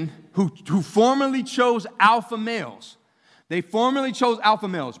 women who formerly chose alpha males,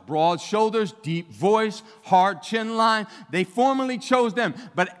 broad shoulders, deep voice, hard chin line, they formerly chose them.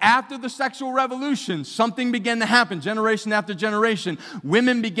 But after the sexual revolution, something began to happen generation after generation.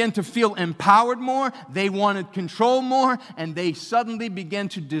 Women began to feel empowered more, they wanted control more, and they suddenly began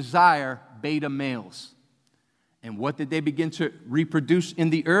to desire beta males. And what did they begin to reproduce in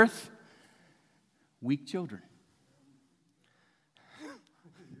the earth? Weak children.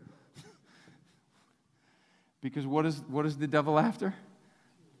 Because what is the devil after?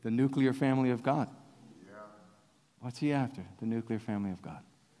 The nuclear family of God. What's he after? The nuclear family of God.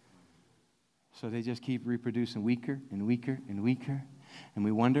 So they just keep reproducing weaker and weaker and weaker. And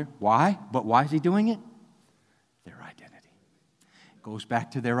we wonder, why? But why is he doing it? Their identity. It goes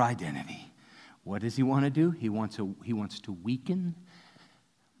back to their identity. What does he want to do? He wants to weaken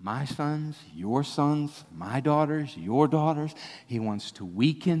my sons, my daughters, your daughters. He wants to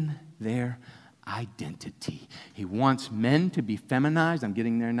weaken their identity. He wants men to be feminized. I'm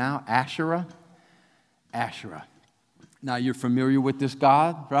getting there now. Asherah. Now you're familiar with this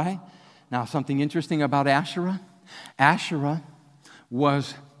god, right? Now something interesting about Asherah. Asherah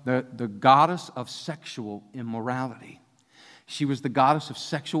was the goddess of sexual immorality. She was the goddess of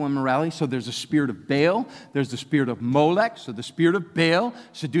sexual immorality. So there's a spirit of Baal. There's the spirit of Molech. So the spirit of Baal,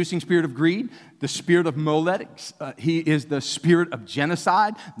 seducing spirit of greed. The spirit of Molech, he is the spirit of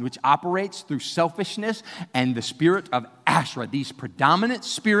genocide, which operates through selfishness. And the spirit of Asherah, these predominant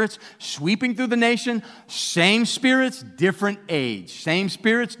spirits sweeping through the nation. Same spirits, different age. Same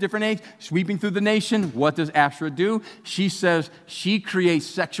spirits, different age, sweeping through the nation. What does Asherah do? She says she creates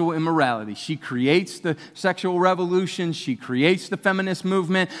sexual immorality. She creates the sexual revolution. She creates the feminist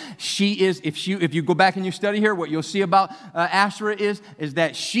movement. She is, if you go back and you study here, what you'll see about Asherah is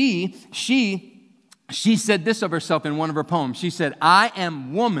that she said this of herself in one of her poems. She said, I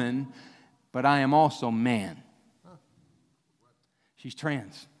am woman, but I am also man. She's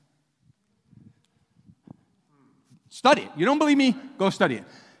trans. Study it. You don't believe me? Go study it.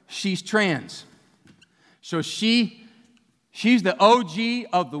 She's trans. So she's the OG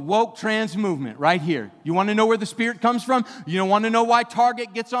of the woke trans movement right here. You want to know where the spirit comes from? You don't want to know why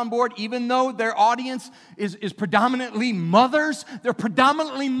Target gets on board, even though their audience is predominantly mothers? They're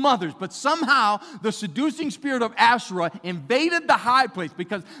predominantly mothers, but somehow the seducing spirit of Asherah invaded the high place,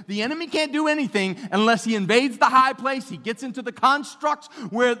 because the enemy can't do anything unless he invades the high place. He gets into the constructs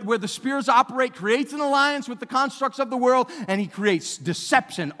where the spirits operate, creates an alliance with the constructs of the world, and he creates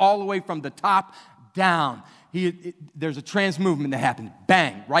deception all the way from the top down. There's a trans movement that happens.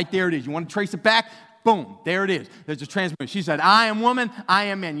 Bang, right there it is. You want to trace it back? Boom, there it is. There's a trans movement. She said, I am woman, I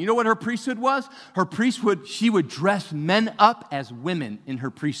am man. You know what her priesthood was? Her priesthood, she would dress men up as women in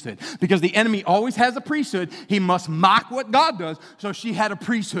her priesthood. Because the enemy always has a priesthood. He must mock what God does. So she had a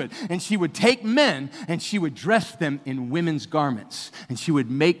priesthood. And she would take men and she would dress them in women's garments. And she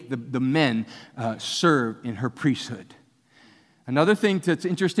would make the men serve in her priesthood. Another thing that's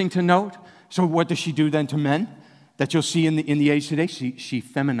interesting to note, so what does she do then to men that you'll see in the age today? She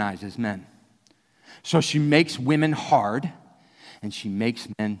feminizes men. So she makes women hard and she makes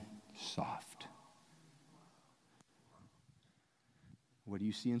men soft. What do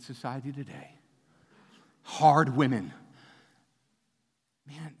you see in society today? Hard women.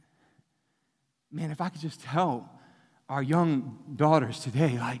 Man, if I could just tell our young daughters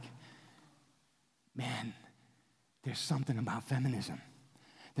today, there's something about feminism.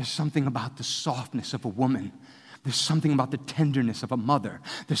 There's something about the softness of a woman. There's something about the tenderness of a mother.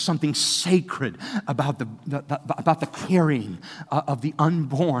 There's something sacred about the caring of the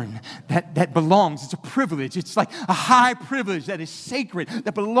unborn that belongs. It's a privilege. It's like a high privilege that is sacred,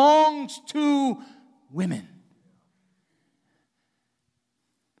 that belongs to women.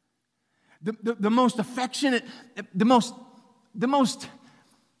 The most affectionate, the most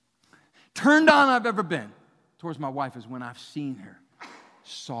turned on I've ever been towards my wife is when I've seen her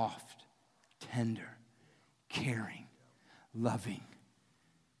soft, tender, caring, loving.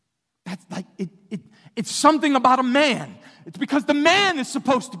 That's like it's something about a man. It's because the man is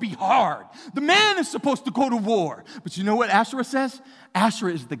supposed to be hard. The man is supposed to go to war. But you know what Asherah says?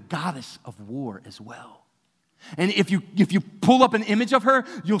 Asherah is the goddess of war as well. And if you pull up an image of her,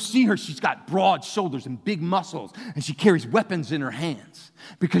 you'll see her. She's got broad shoulders and big muscles, and she carries weapons in her hands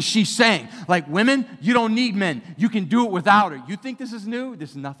because she's saying, like, women, you don't need men. You can do it without her. You think this is new?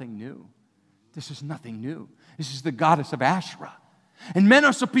 This is nothing new. This is nothing new. This is the goddess of Asherah. And men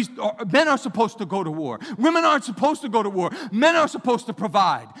are supposed to go to war. Women aren't supposed to go to war. Men are supposed to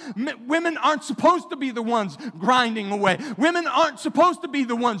provide. Women aren't supposed to be the ones grinding away. Women aren't supposed to be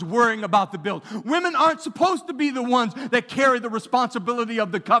the ones worrying about the bill. Women aren't supposed to be the ones that carry the responsibility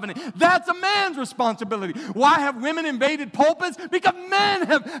of the covenant. That's a man's responsibility. Why have women invaded pulpits? Because men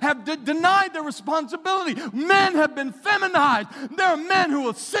have denied their responsibility. Men have been feminized. There are men who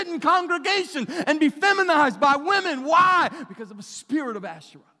will sit in congregation and be feminized by women. Why? Because of a spirit of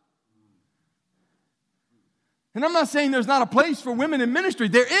Asherah. And I'm not saying there's not a place for women in ministry.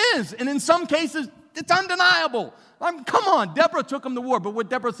 There is. And in some cases, it's undeniable. Come on, Deborah took them to war. But what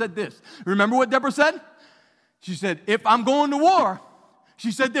Deborah said this. Remember what Deborah said? She said, if I'm going to war,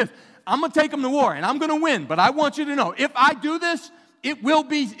 she said this, I'm going to take them to war and I'm going to win. But I want you to know, if I do this, it will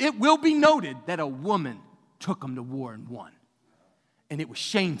be noted that a woman took them to war and won. And it was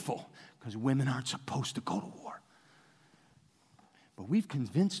shameful because women aren't supposed to go to war. But we've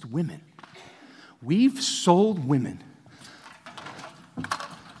convinced women. We've sold women.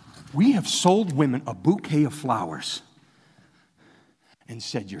 We have sold women a bouquet of flowers and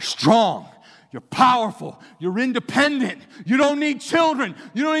said, you're strong, you're powerful, you're independent, you don't need children,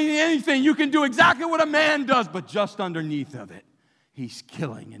 you don't need anything, you can do exactly what a man does, but just underneath of it, he's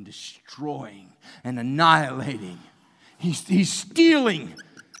killing and destroying and annihilating. He's stealing.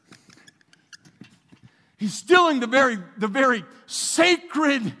 He's stealing the very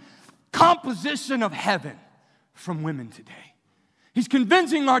sacred composition of heaven from women today. He's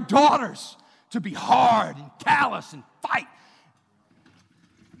convincing our daughters to be hard and callous and fight.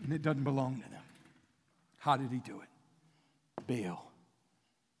 And it doesn't belong to them. How did he do it? Baal,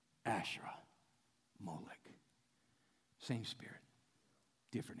 Asherah, Molech. Same spirit,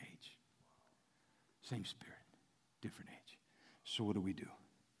 different age. Same spirit, different age. So what do we do?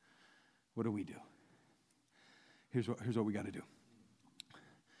 What do we do? Here's what we got to do.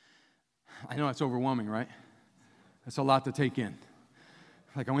 I know it's overwhelming, right? That's a lot to take in.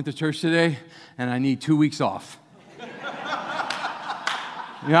 Like, I went to church today, and I need 2 weeks off. You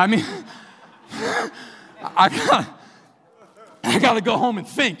know what I mean? I got to go home and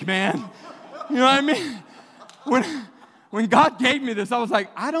think, man. You know what I mean? When God gave me this, I was like,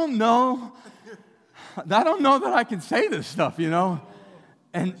 I don't know that I can say this stuff, you know?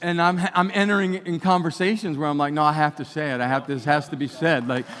 And I'm entering in conversations where I'm like, no, I have to say it. This has to be said.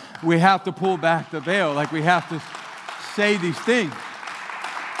 Like, we have to pull back the veil. Like, we have to say these things.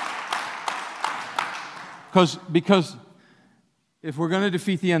 Because if we're going to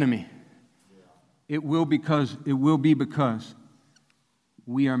defeat the enemy, it will be because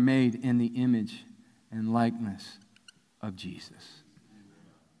we are made in the image and likeness of Jesus.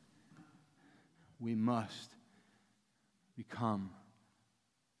 We must become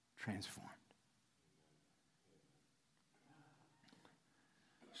transformed.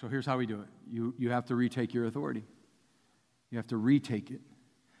 So here's how we do it. You have to retake your authority. You have to retake it.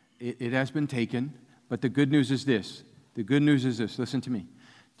 It has been taken, but the good news is this. The good news is this. Listen to me.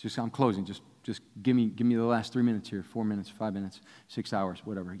 I'm closing. Just give me the last 3 minutes here, 4 minutes, 5 minutes, 6 hours,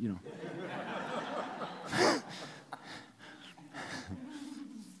 whatever, you know.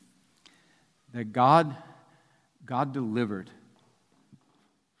 That God delivered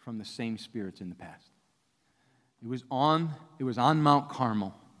from the same spirits in the past. It was on Mount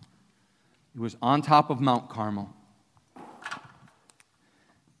Carmel. It was on top of Mount Carmel.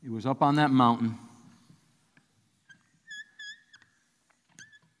 It was up on that mountain.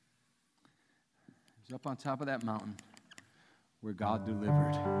 It was up on top of that mountain where God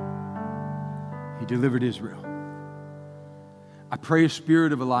delivered. He delivered Israel. I pray a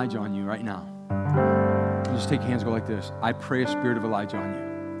spirit of Elijah on you right now. You just take your hands and go like this. I pray a spirit of Elijah on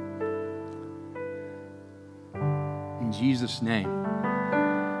you. In Jesus' name,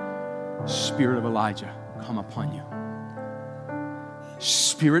 Spirit of Elijah, come upon you.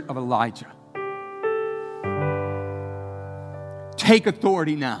 Spirit of Elijah, take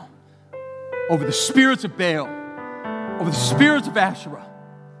authority now over the spirits of Baal, over the spirits of Asherah,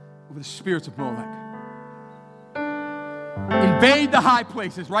 over the spirits of Molech. Invade the high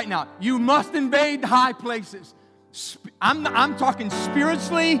places right now. You must invade the high places. I'm talking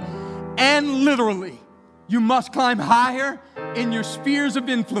spiritually and literally. You must climb higher in your spheres of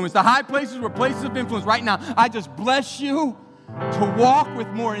influence. The high places were places of influence. Right now, I just bless you to walk with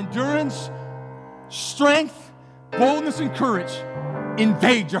more endurance, strength, boldness, and courage.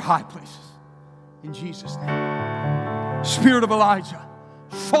 Invade your high places. In Jesus' name. Spirit of Elijah,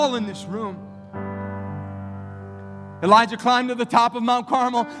 fall in this room. Elijah climbed to the top of Mount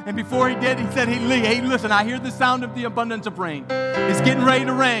Carmel, and before he did, he said, hey, listen, I hear the sound of the abundance of rain. It's getting ready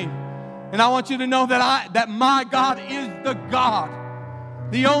to rain. And I want you to know that my God is the God,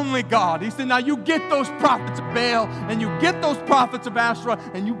 the only God. He said, now you get those prophets of Baal, and you get those prophets of Asherah,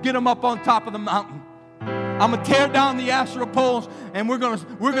 and you get them up on top of the mountain. I'm going to tear down the Asherah poles, and we're going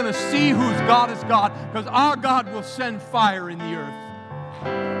to see whose God is God, because our God will send fire in the earth.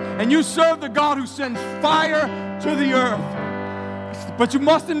 And you serve the God who sends fire to the earth. But you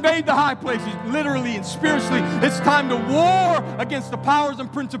must invade the high places, literally and spiritually. It's time to war against the powers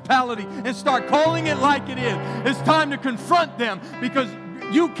and principality and start calling it like it is. It's time to confront them, because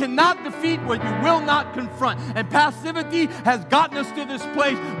you cannot defeat what you will not confront. And passivity has gotten us to this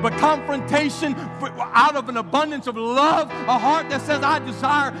place, but confrontation out of an abundance of love, a heart that says, I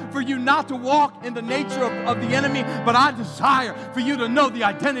desire for you not to walk in the nature of the enemy, but I desire for you to know the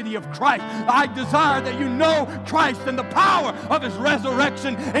identity of Christ. I desire that you know Christ and the power of his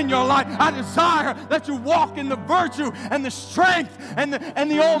resurrection in your life. I desire that you walk in the virtue and the strength and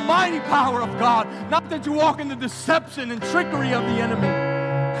the almighty power of God, not that you walk in the deception and trickery of the enemy.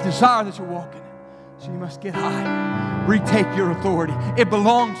 I desire that you walk in it. So you must get high. Retake your authority. It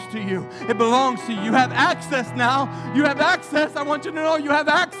belongs to you. It belongs to you. You have access now. You have access. I want you to know you have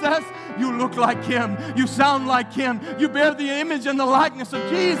access. You look like him. You sound like him. You bear the image and the likeness of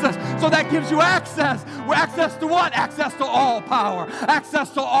Jesus. So that gives you access. Well, access to what? Access to all power.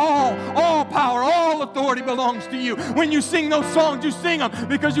 Access to all power. All authority belongs to you. When you sing those songs, you sing them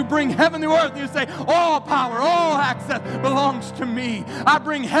because you bring heaven to earth. You say, all power, all access belongs to me. I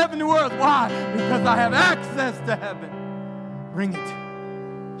bring heaven to earth. Why? Because I have access to heaven. Bring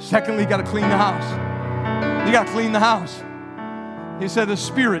it. Secondly, you got to clean the house. You got to clean the house. He said a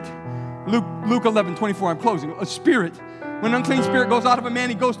spirit. Luke 11:24, I'm closing. A spirit. When an unclean spirit goes out of a man,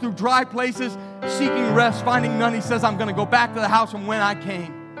 he goes through dry places, seeking rest, finding none. He says, I'm going to go back to the house from when I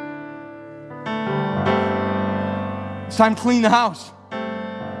came. It's time to clean the house.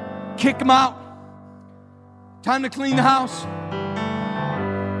 Kick them out. Time to clean the house.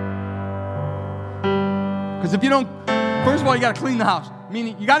 Because if you don't, first of all, you got to clean the house.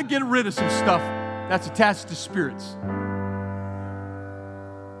 Meaning, you got to get rid of some stuff that's attached to spirits.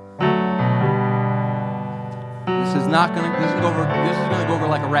 This is going to go over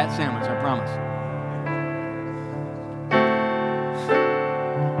like a rat sandwich, I promise.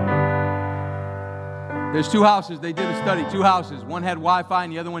 There's two houses. They did a study. Two houses. One had Wi-Fi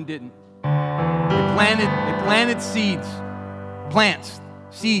and the other one didn't. They planted seeds. Plants.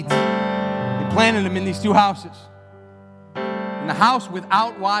 Seeds. They planted them in these two houses. In the house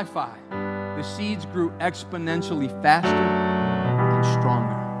without Wi-Fi, the seeds grew exponentially faster and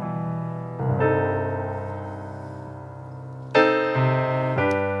stronger.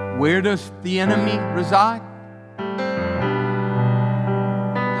 Where does the enemy reside?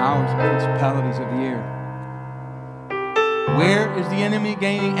 Powers and principalities of the air. Where is the enemy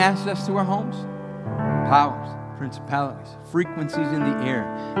gaining access to our homes? Powers, principalities, frequencies in the air,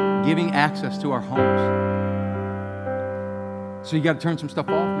 giving access to our homes. So you got to turn some stuff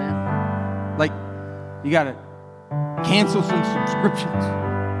off, man. Like, you got to cancel some subscriptions.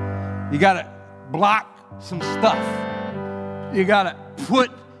 You got to block some stuff. You got to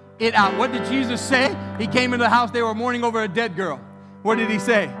put it out. What did Jesus say? He came into the house. They were mourning over a dead girl. What did he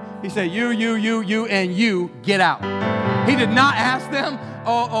say? He said, you, and you, get out. He did not ask them,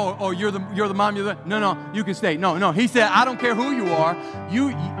 you're the mom, no, you can stay. No. He said, I don't care who you are.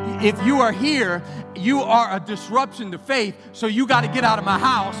 If you are here, you are a disruption to faith, so you got to get out of my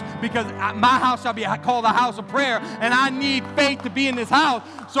house, because my house shall be called a house of prayer, and I need faith to be in this house.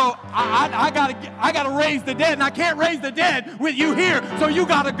 So I got to raise the dead, and I can't raise the dead with you here, so you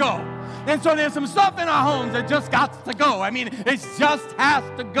got to go. And so there's some stuff in our homes that just got to go. I mean, it just has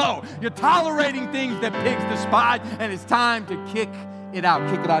to go. You're tolerating things that pigs despise, and it's time to kick it out.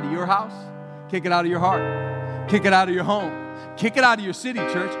 Kick it out of your house. Kick it out of your heart. Kick it out of your home. Kick it out of your city,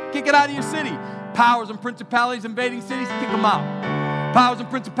 church. Kick it out of your city. Powers and principalities invading cities, kick them out. Powers and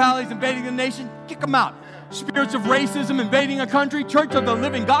principalities invading the nation, kick them out. Spirits of racism invading a country, church of the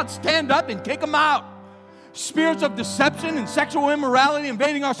living God, stand up and kick them out. Spirits of deception and sexual immorality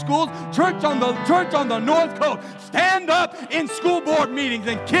invading our schools, church on the North Coast, stand up in school board meetings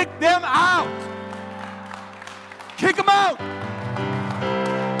and kick them out. Kick them out.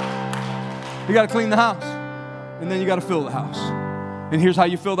 You got to clean the house, and then you got to fill the house. And here's how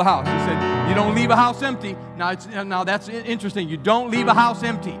you fill the house. He said, You don't leave a house empty. Now that's interesting. You don't leave a house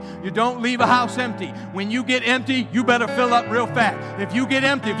empty. You don't leave a house empty. When you get empty, you better fill up real fast. If you get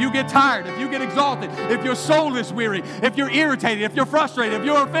empty, if you get tired, if you get exhausted, if your soul is weary, if you're irritated, if you're frustrated, if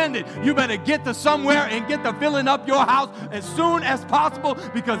you're offended, you better get to somewhere and get to filling up your house as soon as possible,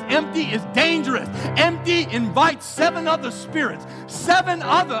 because empty is dangerous. Empty invites 7 other spirits, 7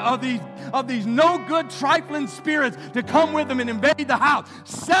 other of these no good trifling spirits to come with them and invade the house.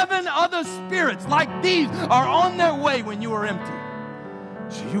 7 other spirits like these are on their way when you are empty.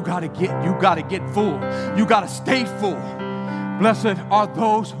 So you gotta get full. You gotta stay full. Blessed are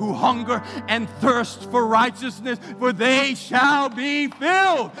those who hunger and thirst for righteousness, for they shall be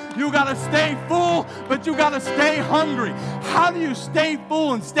filled. You got to stay full, but you got to stay hungry. How do you stay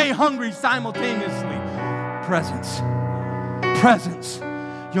full and stay hungry simultaneously? Presence. Presence.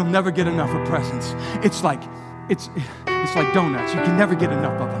 You'll never get enough of presence. It's like donuts. You can never get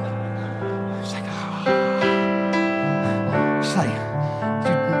enough of them. It's like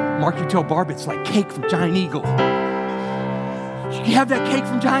Mark, you tell Barb, it's like cake from Giant Eagle. You have that cake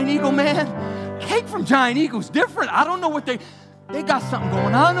from Giant Eagle, man? Cake from Giant Eagle's different. I don't know what they got something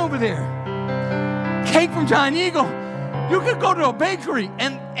going on over there. Cake from Giant Eagle. You could go to a bakery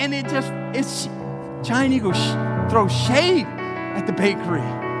and it's Giant Eagle throws shade at the bakery.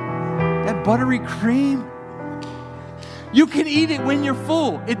 That buttery cream. You can eat it when you're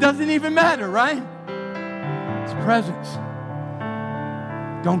full. It doesn't even matter, right? It's presence.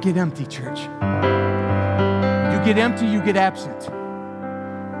 Don't get empty, church. You get empty, you get absent.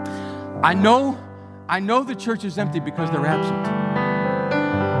 I know the church is empty because they're absent.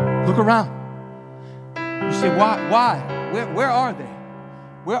 Look around. You say, why? Where are they?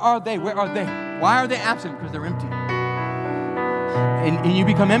 Where are they? Where are they? Why are they absent? Because they're empty. And you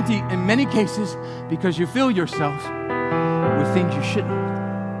become empty in many cases because you fill yourself with things you shouldn't.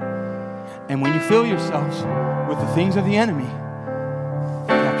 And when you fill yourselves with the things of the enemy, it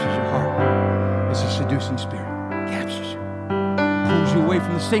captures your heart. It's a seducing spirit. Captures you, pulls you away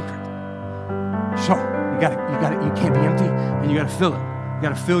from the sacred. So you can't be empty, and you gotta fill it. You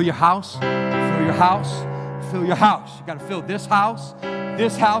gotta fill your house, fill your house, fill your house. You gotta fill this house,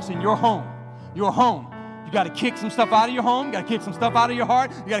 and your home. Your home. You gotta kick some stuff out of your home. You gotta kick some stuff out of your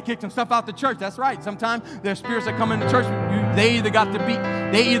heart. You gotta kick some stuff out the church. That's right. Sometimes there's spirits that come into church. They either got to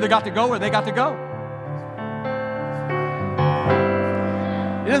go or they got to go.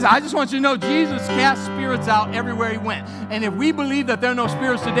 I just want you to know Jesus cast spirits out everywhere he went. And if we believe that there are no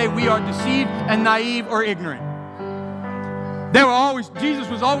spirits today, we are deceived and naive or ignorant. Jesus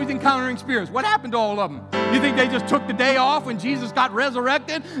was always encountering spirits. What happened to all of them? You think they just took the day off when Jesus got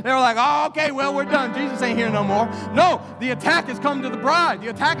resurrected? They were like, oh, okay, well, we're done. Jesus ain't here no more. No, the attack has come to the bride. The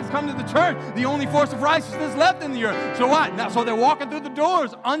attack has come to the church. The only force of righteousness left in the earth. So what? Now, so they're walking through the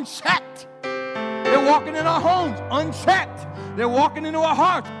doors unchecked. They're walking in our homes unchecked. They're walking into our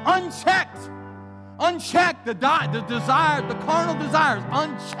hearts unchecked. Unchecked. The desires, the carnal desires,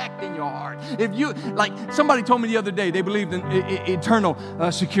 unchecked in your heart. If you, like somebody told me the other day, they believed in eternal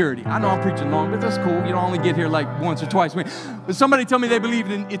security. I know I'm preaching long, but that's cool. You don't only get here like once or twice. But somebody told me they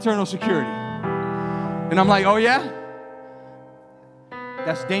believed in eternal security. And I'm like, oh yeah?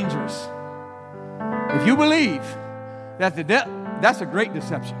 That's dangerous. If you believe that that's a great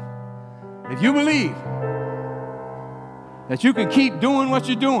deception. If you believe that you can keep doing what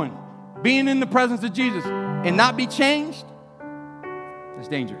you're doing, being in the presence of Jesus, and not be changed, that's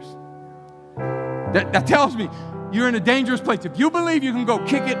dangerous. That tells me you're in a dangerous place. If you believe you can go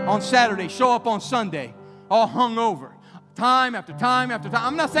kick it on Saturday, show up on Sunday, all hungover, time after time after time.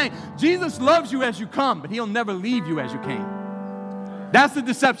 I'm not saying Jesus loves you as you come, but he'll never leave you as you came. That's the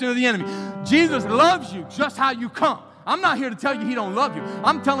deception of the enemy. Jesus loves you just how you come. I'm not here to tell you he don't love you.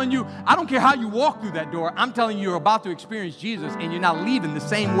 I'm telling you, I don't care how you walk through that door. I'm telling you, you're about to experience Jesus, and you're not leaving the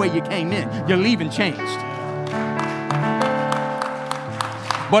same way you came in. You're leaving changed.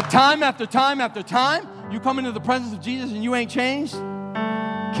 But time after time after time, you come into the presence of Jesus and you ain't changed.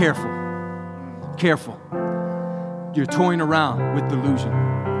 Careful. Careful. You're toying around with delusion.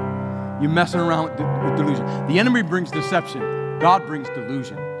 You're messing around with delusion. The enemy brings deception. God brings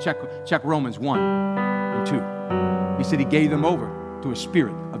delusion. Check Romans 1 and 2. He said he gave them over to a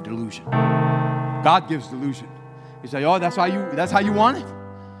spirit of delusion. God gives delusion. You say, oh, that's how you want it?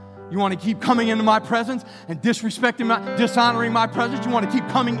 You want to keep coming into my presence and dishonoring my presence? You want to keep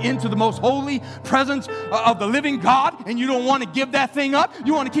coming into the most holy presence of the living God, and you don't want to give that thing up?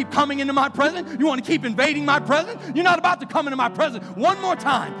 You want to keep coming into my presence? You want to keep invading my presence? You're not about to come into my presence one more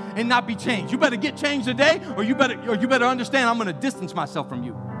time and not be changed. You better get changed today, or you better understand I'm going to distance myself from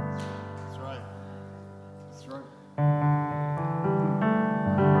you.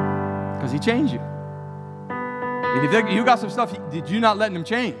 Because he change you. And if you got some stuff that you're not letting him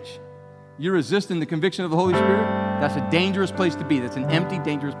change, you're resisting the conviction of the Holy Spirit, that's a dangerous place to be. That's an empty,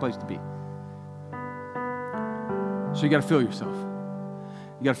 dangerous place to be. So you got to fill yourself.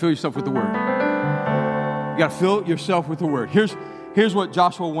 You got to fill yourself with the Word. You got to fill yourself with the Word. Here's what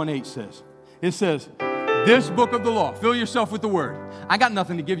Joshua 1:8 says. It says, this book of the law, fill yourself with the Word. I got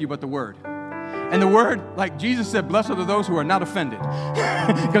nothing to give you but the Word. And the Word, like Jesus said, blessed are those who are not offended.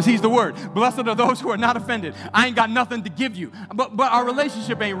 Because he's the Word. Blessed are those who are not offended. I ain't got nothing to give you. But our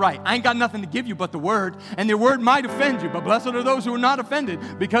relationship ain't right. I ain't got nothing to give you but the Word. And the Word might offend you. But blessed are those who are not offended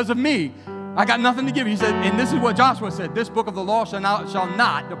because of me. I got nothing to give you. He said, and this is what Joshua said, this book of the law shall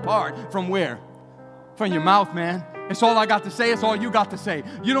not depart from where? From your mouth, man. It's all I got to say. It's all you got to say.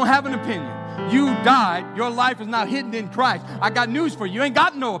 You don't have an opinion. You died. Your life is not hidden in Christ. I got news for you. You ain't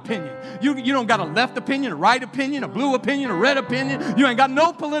got no opinion. You don't got a left opinion, a right opinion, a blue opinion, a red opinion. You ain't got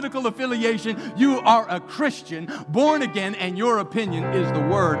no political affiliation. You are a Christian, born again, and your opinion is the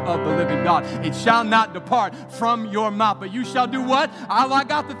word of the living God. It shall not depart from your mouth, but you shall do what? All I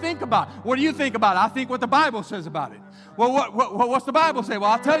got to think about. What do you think about it? I think what the Bible says about it. Well, what's the Bible say?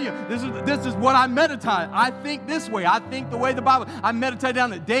 Well, I'll tell you, this is what I meditate. I think this way. I think the way the Bible, I meditate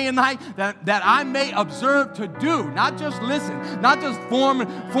on it day and night that I may observe to do, not just listen, not just form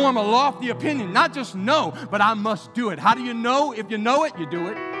a lofty opinion, not just know, but I must do it. How do you know? If you know it, you do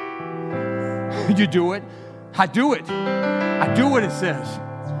it. You do it. I do it. I do what it says.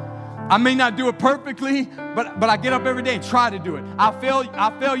 I may not do it perfectly, but I get up every day and try to do it. I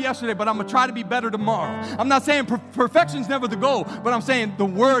failed yesterday, but I'm going to try to be better tomorrow. I'm not saying perfection's never the goal, but I'm saying the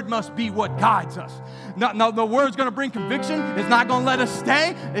Word must be what guides us. No, the Word's going to bring conviction. It's not going to let us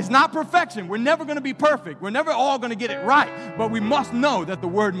stay. It's not perfection. We're never going to be perfect. We're never all going to get it right, but we must know that the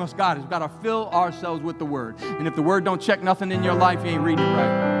Word must guide us. We've got to fill ourselves with the Word. And if the Word don't check nothing in your life, you ain't reading it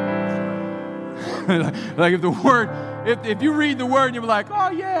right. Like if the Word... If you read the Word and you're like, oh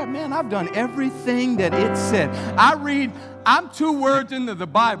yeah, man, I've done everything that it said. I'm 2 words into the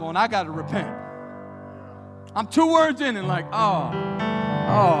Bible and I got to repent. I'm 2 words in and like, oh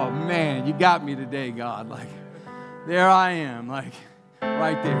man, you got me today, God. Like, there I am, like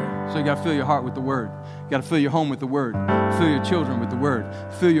right there. So you got to fill your heart with the Word. You got to fill your home with the Word. Fill your children with the Word.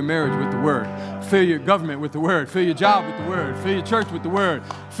 Fill your marriage with the Word. Fill your government with the Word. Fill your job with the Word. Fill your church with the Word.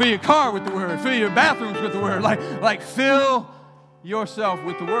 Fill your car with the Word. Fill your bathrooms with the Word. Like fill yourself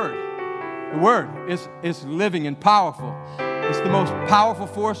with the Word. The Word is living and powerful. It's the most powerful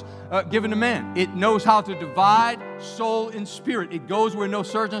force given to man. It knows how to divide soul and spirit. It goes where no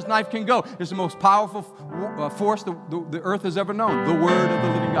surgeon's knife can go. It's the most powerful force the earth has ever known, the Word of the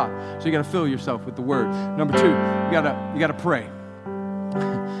living God. So you got to fill yourself with the Word. Number 2, you got to pray.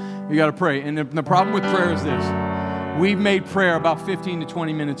 You got to pray. And the problem with prayer is this. We've made prayer about 15 to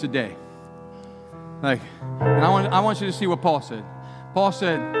 20 minutes a day. And I want you to see what Paul said. Paul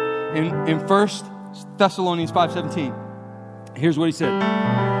said in 1 Thessalonians 5:17, here's what he said.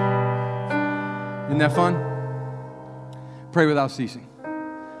 Isn't that fun? Pray without ceasing.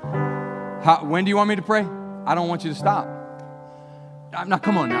 When do you want me to pray? I don't want you to stop. Now,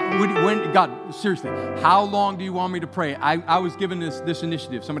 come on now. God, seriously, how long do you want me to pray? I was given this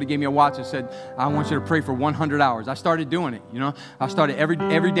initiative. Somebody gave me a watch that said, I want you to pray for 100 hours. I started doing it, I started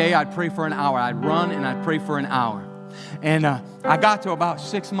every day I'd pray for an hour. I'd run and I'd pray for an hour. And I got to about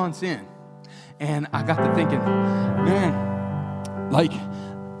 6 months in. And I got to thinking, man, like,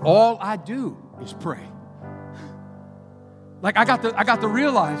 all I do is pray. Like, I got to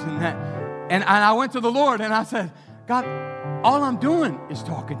realizing that. And I went to the Lord and I said, God, all I'm doing is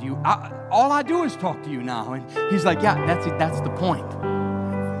talking to you. All I do is talk to you now. And he's like, yeah, that's it. That's the point.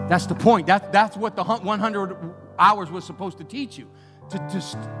 That's the point. That's what the 100 hours was supposed to teach you.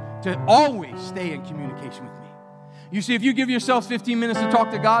 To always stay in communication with me. You see, if you give yourself 15 minutes to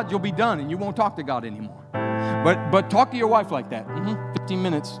talk to God, you'll be done and you won't talk to God anymore. But talk to your wife like that. 15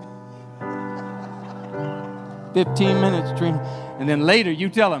 minutes. 15 minutes, Trina. And then later you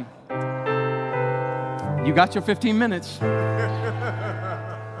tell him, you got your 15 minutes.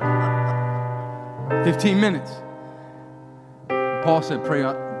 15 minutes. Paul said, pray,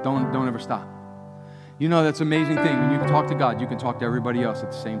 don't ever stop. That's an amazing thing. When you can talk to God, you can talk to everybody else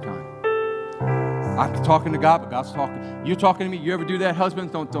at the same time. I'm talking to God, but God's talking. You're talking to me. You ever do that,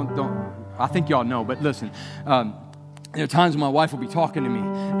 husbands? Don't. I think y'all know, but listen. There are times when my wife will be talking to me,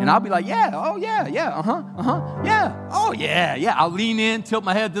 and I'll be like, yeah, oh, yeah, yeah, yeah, oh, yeah. I'll lean in, tilt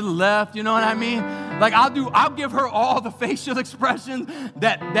my head to the left, you know what I mean? Like, I'll give her all the facial expressions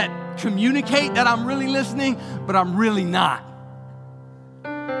that communicate that I'm really listening, but I'm really not.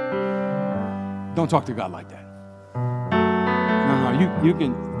 Don't talk to God like that. No,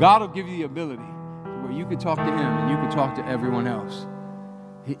 God will give you the ability where you can talk to him and you can talk to everyone else.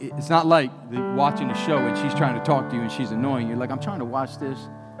 It's not like watching a show and she's trying to talk to you and she's annoying you. Like, I'm trying to watch this.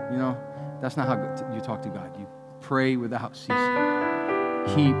 You know, that's not how you talk to God. You pray without ceasing.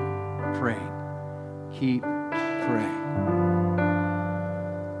 Keep praying. Keep praying.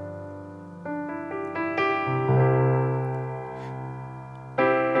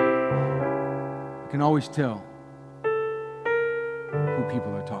 You can always tell who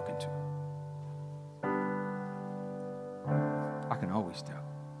people are talking to. I can always tell.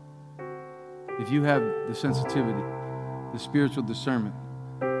 If you have the sensitivity, the spiritual discernment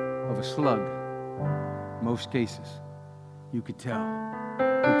of a slug, most cases, you could tell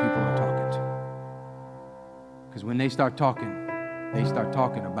who people are talking to. Because when they start talking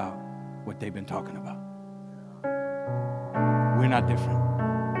about what they've been talking about. We're not different.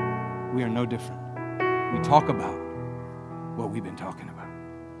 We are no different. We talk about what we've been talking about.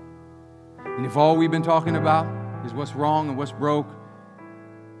 And if all we've been talking about is what's wrong and what's broke,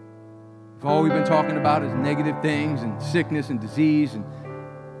 if all we've been talking about is negative things and sickness and disease and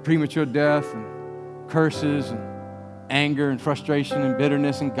premature death and curses and anger and frustration and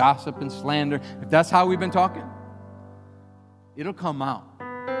bitterness and gossip and slander, if that's how we've been talking, it'll come out.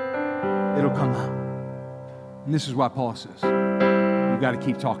 It'll come out. And this is why Paul says, you got to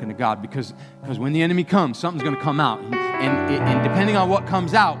keep talking to God, because when the enemy comes, something's going to come out. And depending on what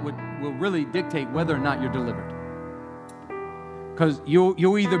comes out will really dictate whether or not you're delivered. Because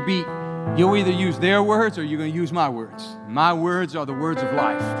you'll either use their words or you're going to use my words. My words are the words of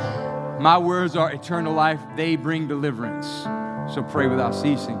life. My words are eternal life. They bring deliverance. So pray without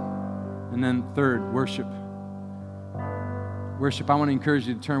ceasing. And then third, worship. Worship, I want to encourage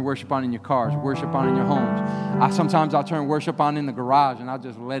you to turn worship on in your cars, worship on in your homes. Sometimes I'll turn worship on in the garage and I'll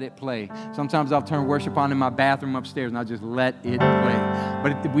just let it play. Sometimes I'll turn worship on in my bathroom upstairs and I'll just let it play.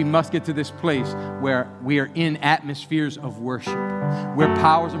 But we must get to this place where we are in atmospheres of worship, where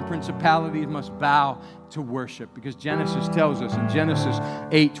powers and principalities must bow to worship. Because Genesis tells us in Genesis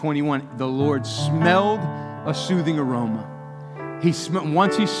 8:21, the Lord smelled a soothing aroma.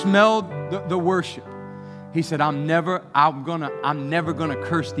 Once he smelled the worship, he said, I'm never gonna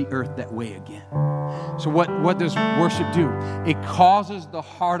curse the earth that way again. So what does worship do? It causes the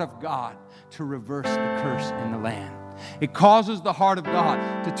heart of God to reverse the curse in the land. It causes the heart of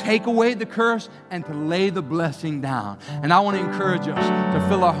God to take away the curse and to lay the blessing down. And I want to encourage us to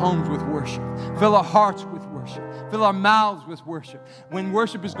fill our homes with worship, fill our hearts with worship, fill our mouths with worship. When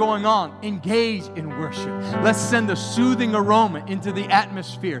worship is going on, engage in worship. Let's send a soothing aroma into the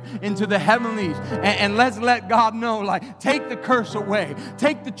atmosphere, into the heavenlies, and let's let God know, like, take the curse away,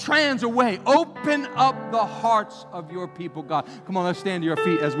 take the trans away, open up the hearts of your people, God. Come on, let's stand to your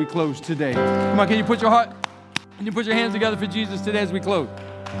feet as we close today. Come on, can you put your hands together for Jesus today as we close?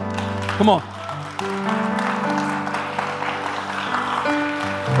 Come on.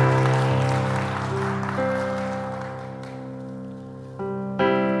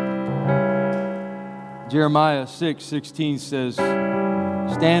 Jeremiah 6:16 says,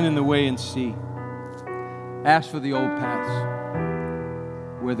 stand in the way and see. Ask for the old paths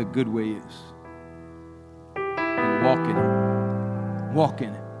where the good way is. And walk in it. Walk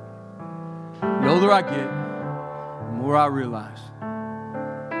in it. The older I get, the more I realize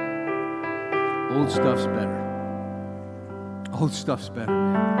old stuff's better. Old stuff's better,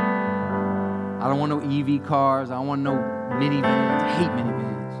 man. I don't want no EV cars. I don't want no minivans. I hate minivans.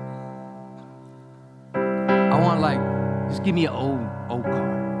 I want, just give me an old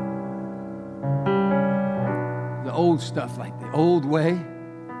car. The old stuff, like the old way.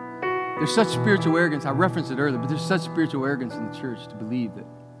 There's such spiritual arrogance. I referenced it earlier, but there's such spiritual arrogance in the church to believe that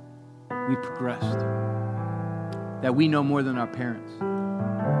we progressed, that we know more than our parents,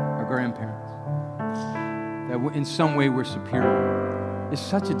 our grandparents, that in some way we're superior. It's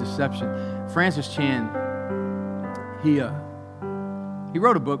such a deception. Francis Chan, he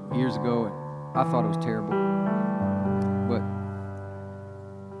wrote a book years ago, and I thought it was terrible. But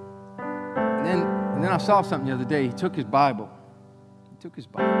and then I saw something the other day. He took his Bible.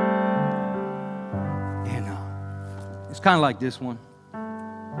 And it's kind of like this one.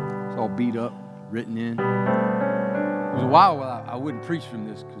 It's all beat up, written in. It was a while I wouldn't preach from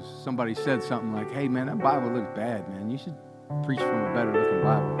this because somebody said something like, hey, man, that Bible looks bad, man. You should preach from a better-looking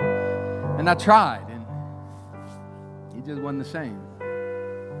Bible. And I tried, and it just wasn't the same.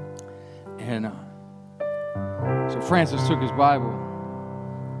 And so Francis took his Bible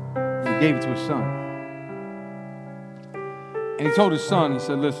and he gave it to his son. And he told his son, he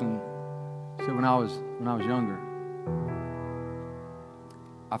said, listen, he said, when I was younger,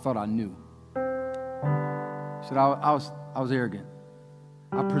 I thought I knew. He said, I was arrogant.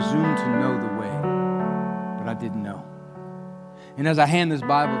 I presumed to know the way, but I didn't know. And as I hand this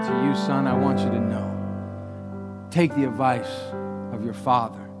Bible to you, son, I want you to know, take the advice of your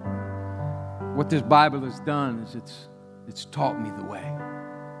father. What this Bible has done is it's taught me the way.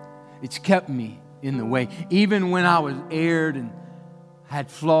 It's kept me in the way. Even when I was erred and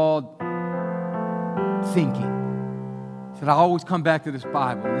had flawed thinking, that I always come back to this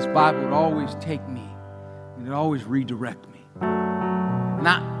Bible, and this Bible would always take me, and it always redirect me. And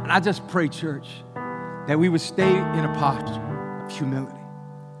I just pray, church, that we would stay in a posture of humility.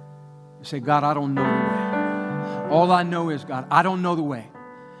 And say, God, I don't know the way. All I know is, God, I don't know the way,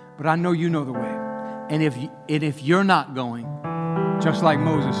 but I know you know the way. And if you're not going, just like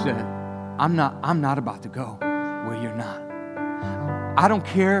Moses said, I'm not about to go where you're not. I don't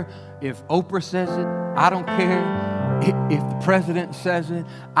care if Oprah says it. I don't care if the president says it.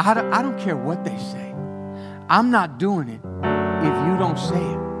 I don't care what they say. I'm not doing it if you don't say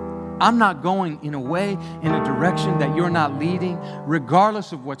it. I'm not going in a way, in a direction that you're not leading,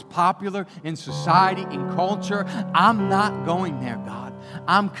 regardless of what's popular in society, in culture. I'm not going there, God.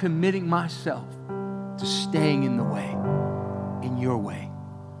 I'm committing myself to staying in the way, in your way.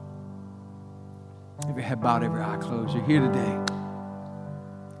 Every head bowed, every eye closed. You're here today.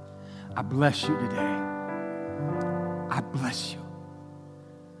 I bless you today. I bless you.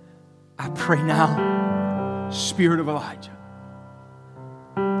 I pray now, Spirit of Elijah,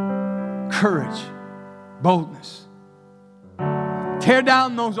 courage, boldness. Tear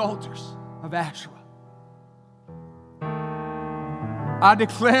down those altars of Asherah. I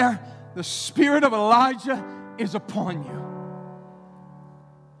declare the Spirit of Elijah is upon you.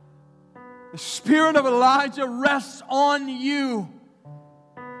 The Spirit of Elijah rests on you.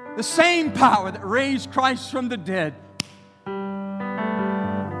 The same power that raised Christ from the dead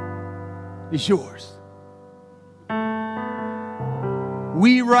is yours.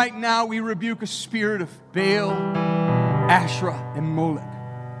 We right now, we rebuke a spirit of Baal, Asherah, and Molech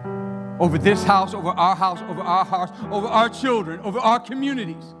over this house, over our house, over our children, over our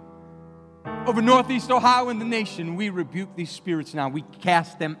communities, over Northeast Ohio and the nation. We rebuke these spirits now. We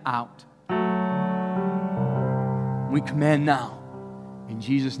cast them out. We command now, in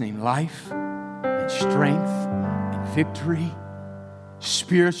Jesus' name, life and strength and victory,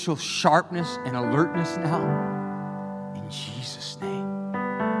 spiritual sharpness and alertness now, in Jesus' name.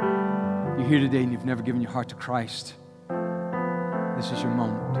 If you're here today and you've never given your heart to Christ, this is your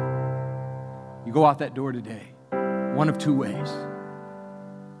moment. You go out that door today, one of two ways.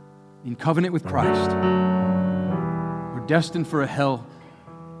 In covenant with Christ, or destined for a hell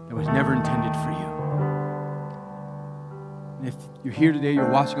that was never intended for you. And if you're here today,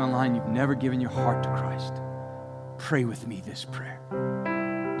 you're watching online, you've never given your heart to Christ, pray with me this prayer.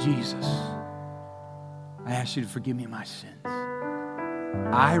 Jesus, I ask you to forgive me my sins.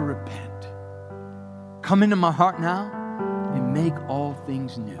 I repent. Come into my heart now and make all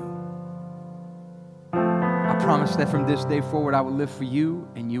things new. I promise that from this day forward, I will live for you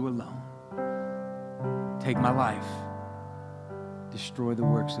and you alone. Take my life. Destroy the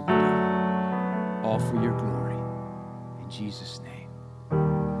works of the devil. All for your glory. In Jesus' name.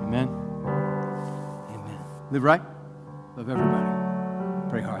 Amen. Amen. Live right. Love everybody.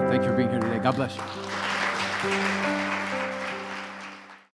 Pray hard. Thank you for being here today. God bless you.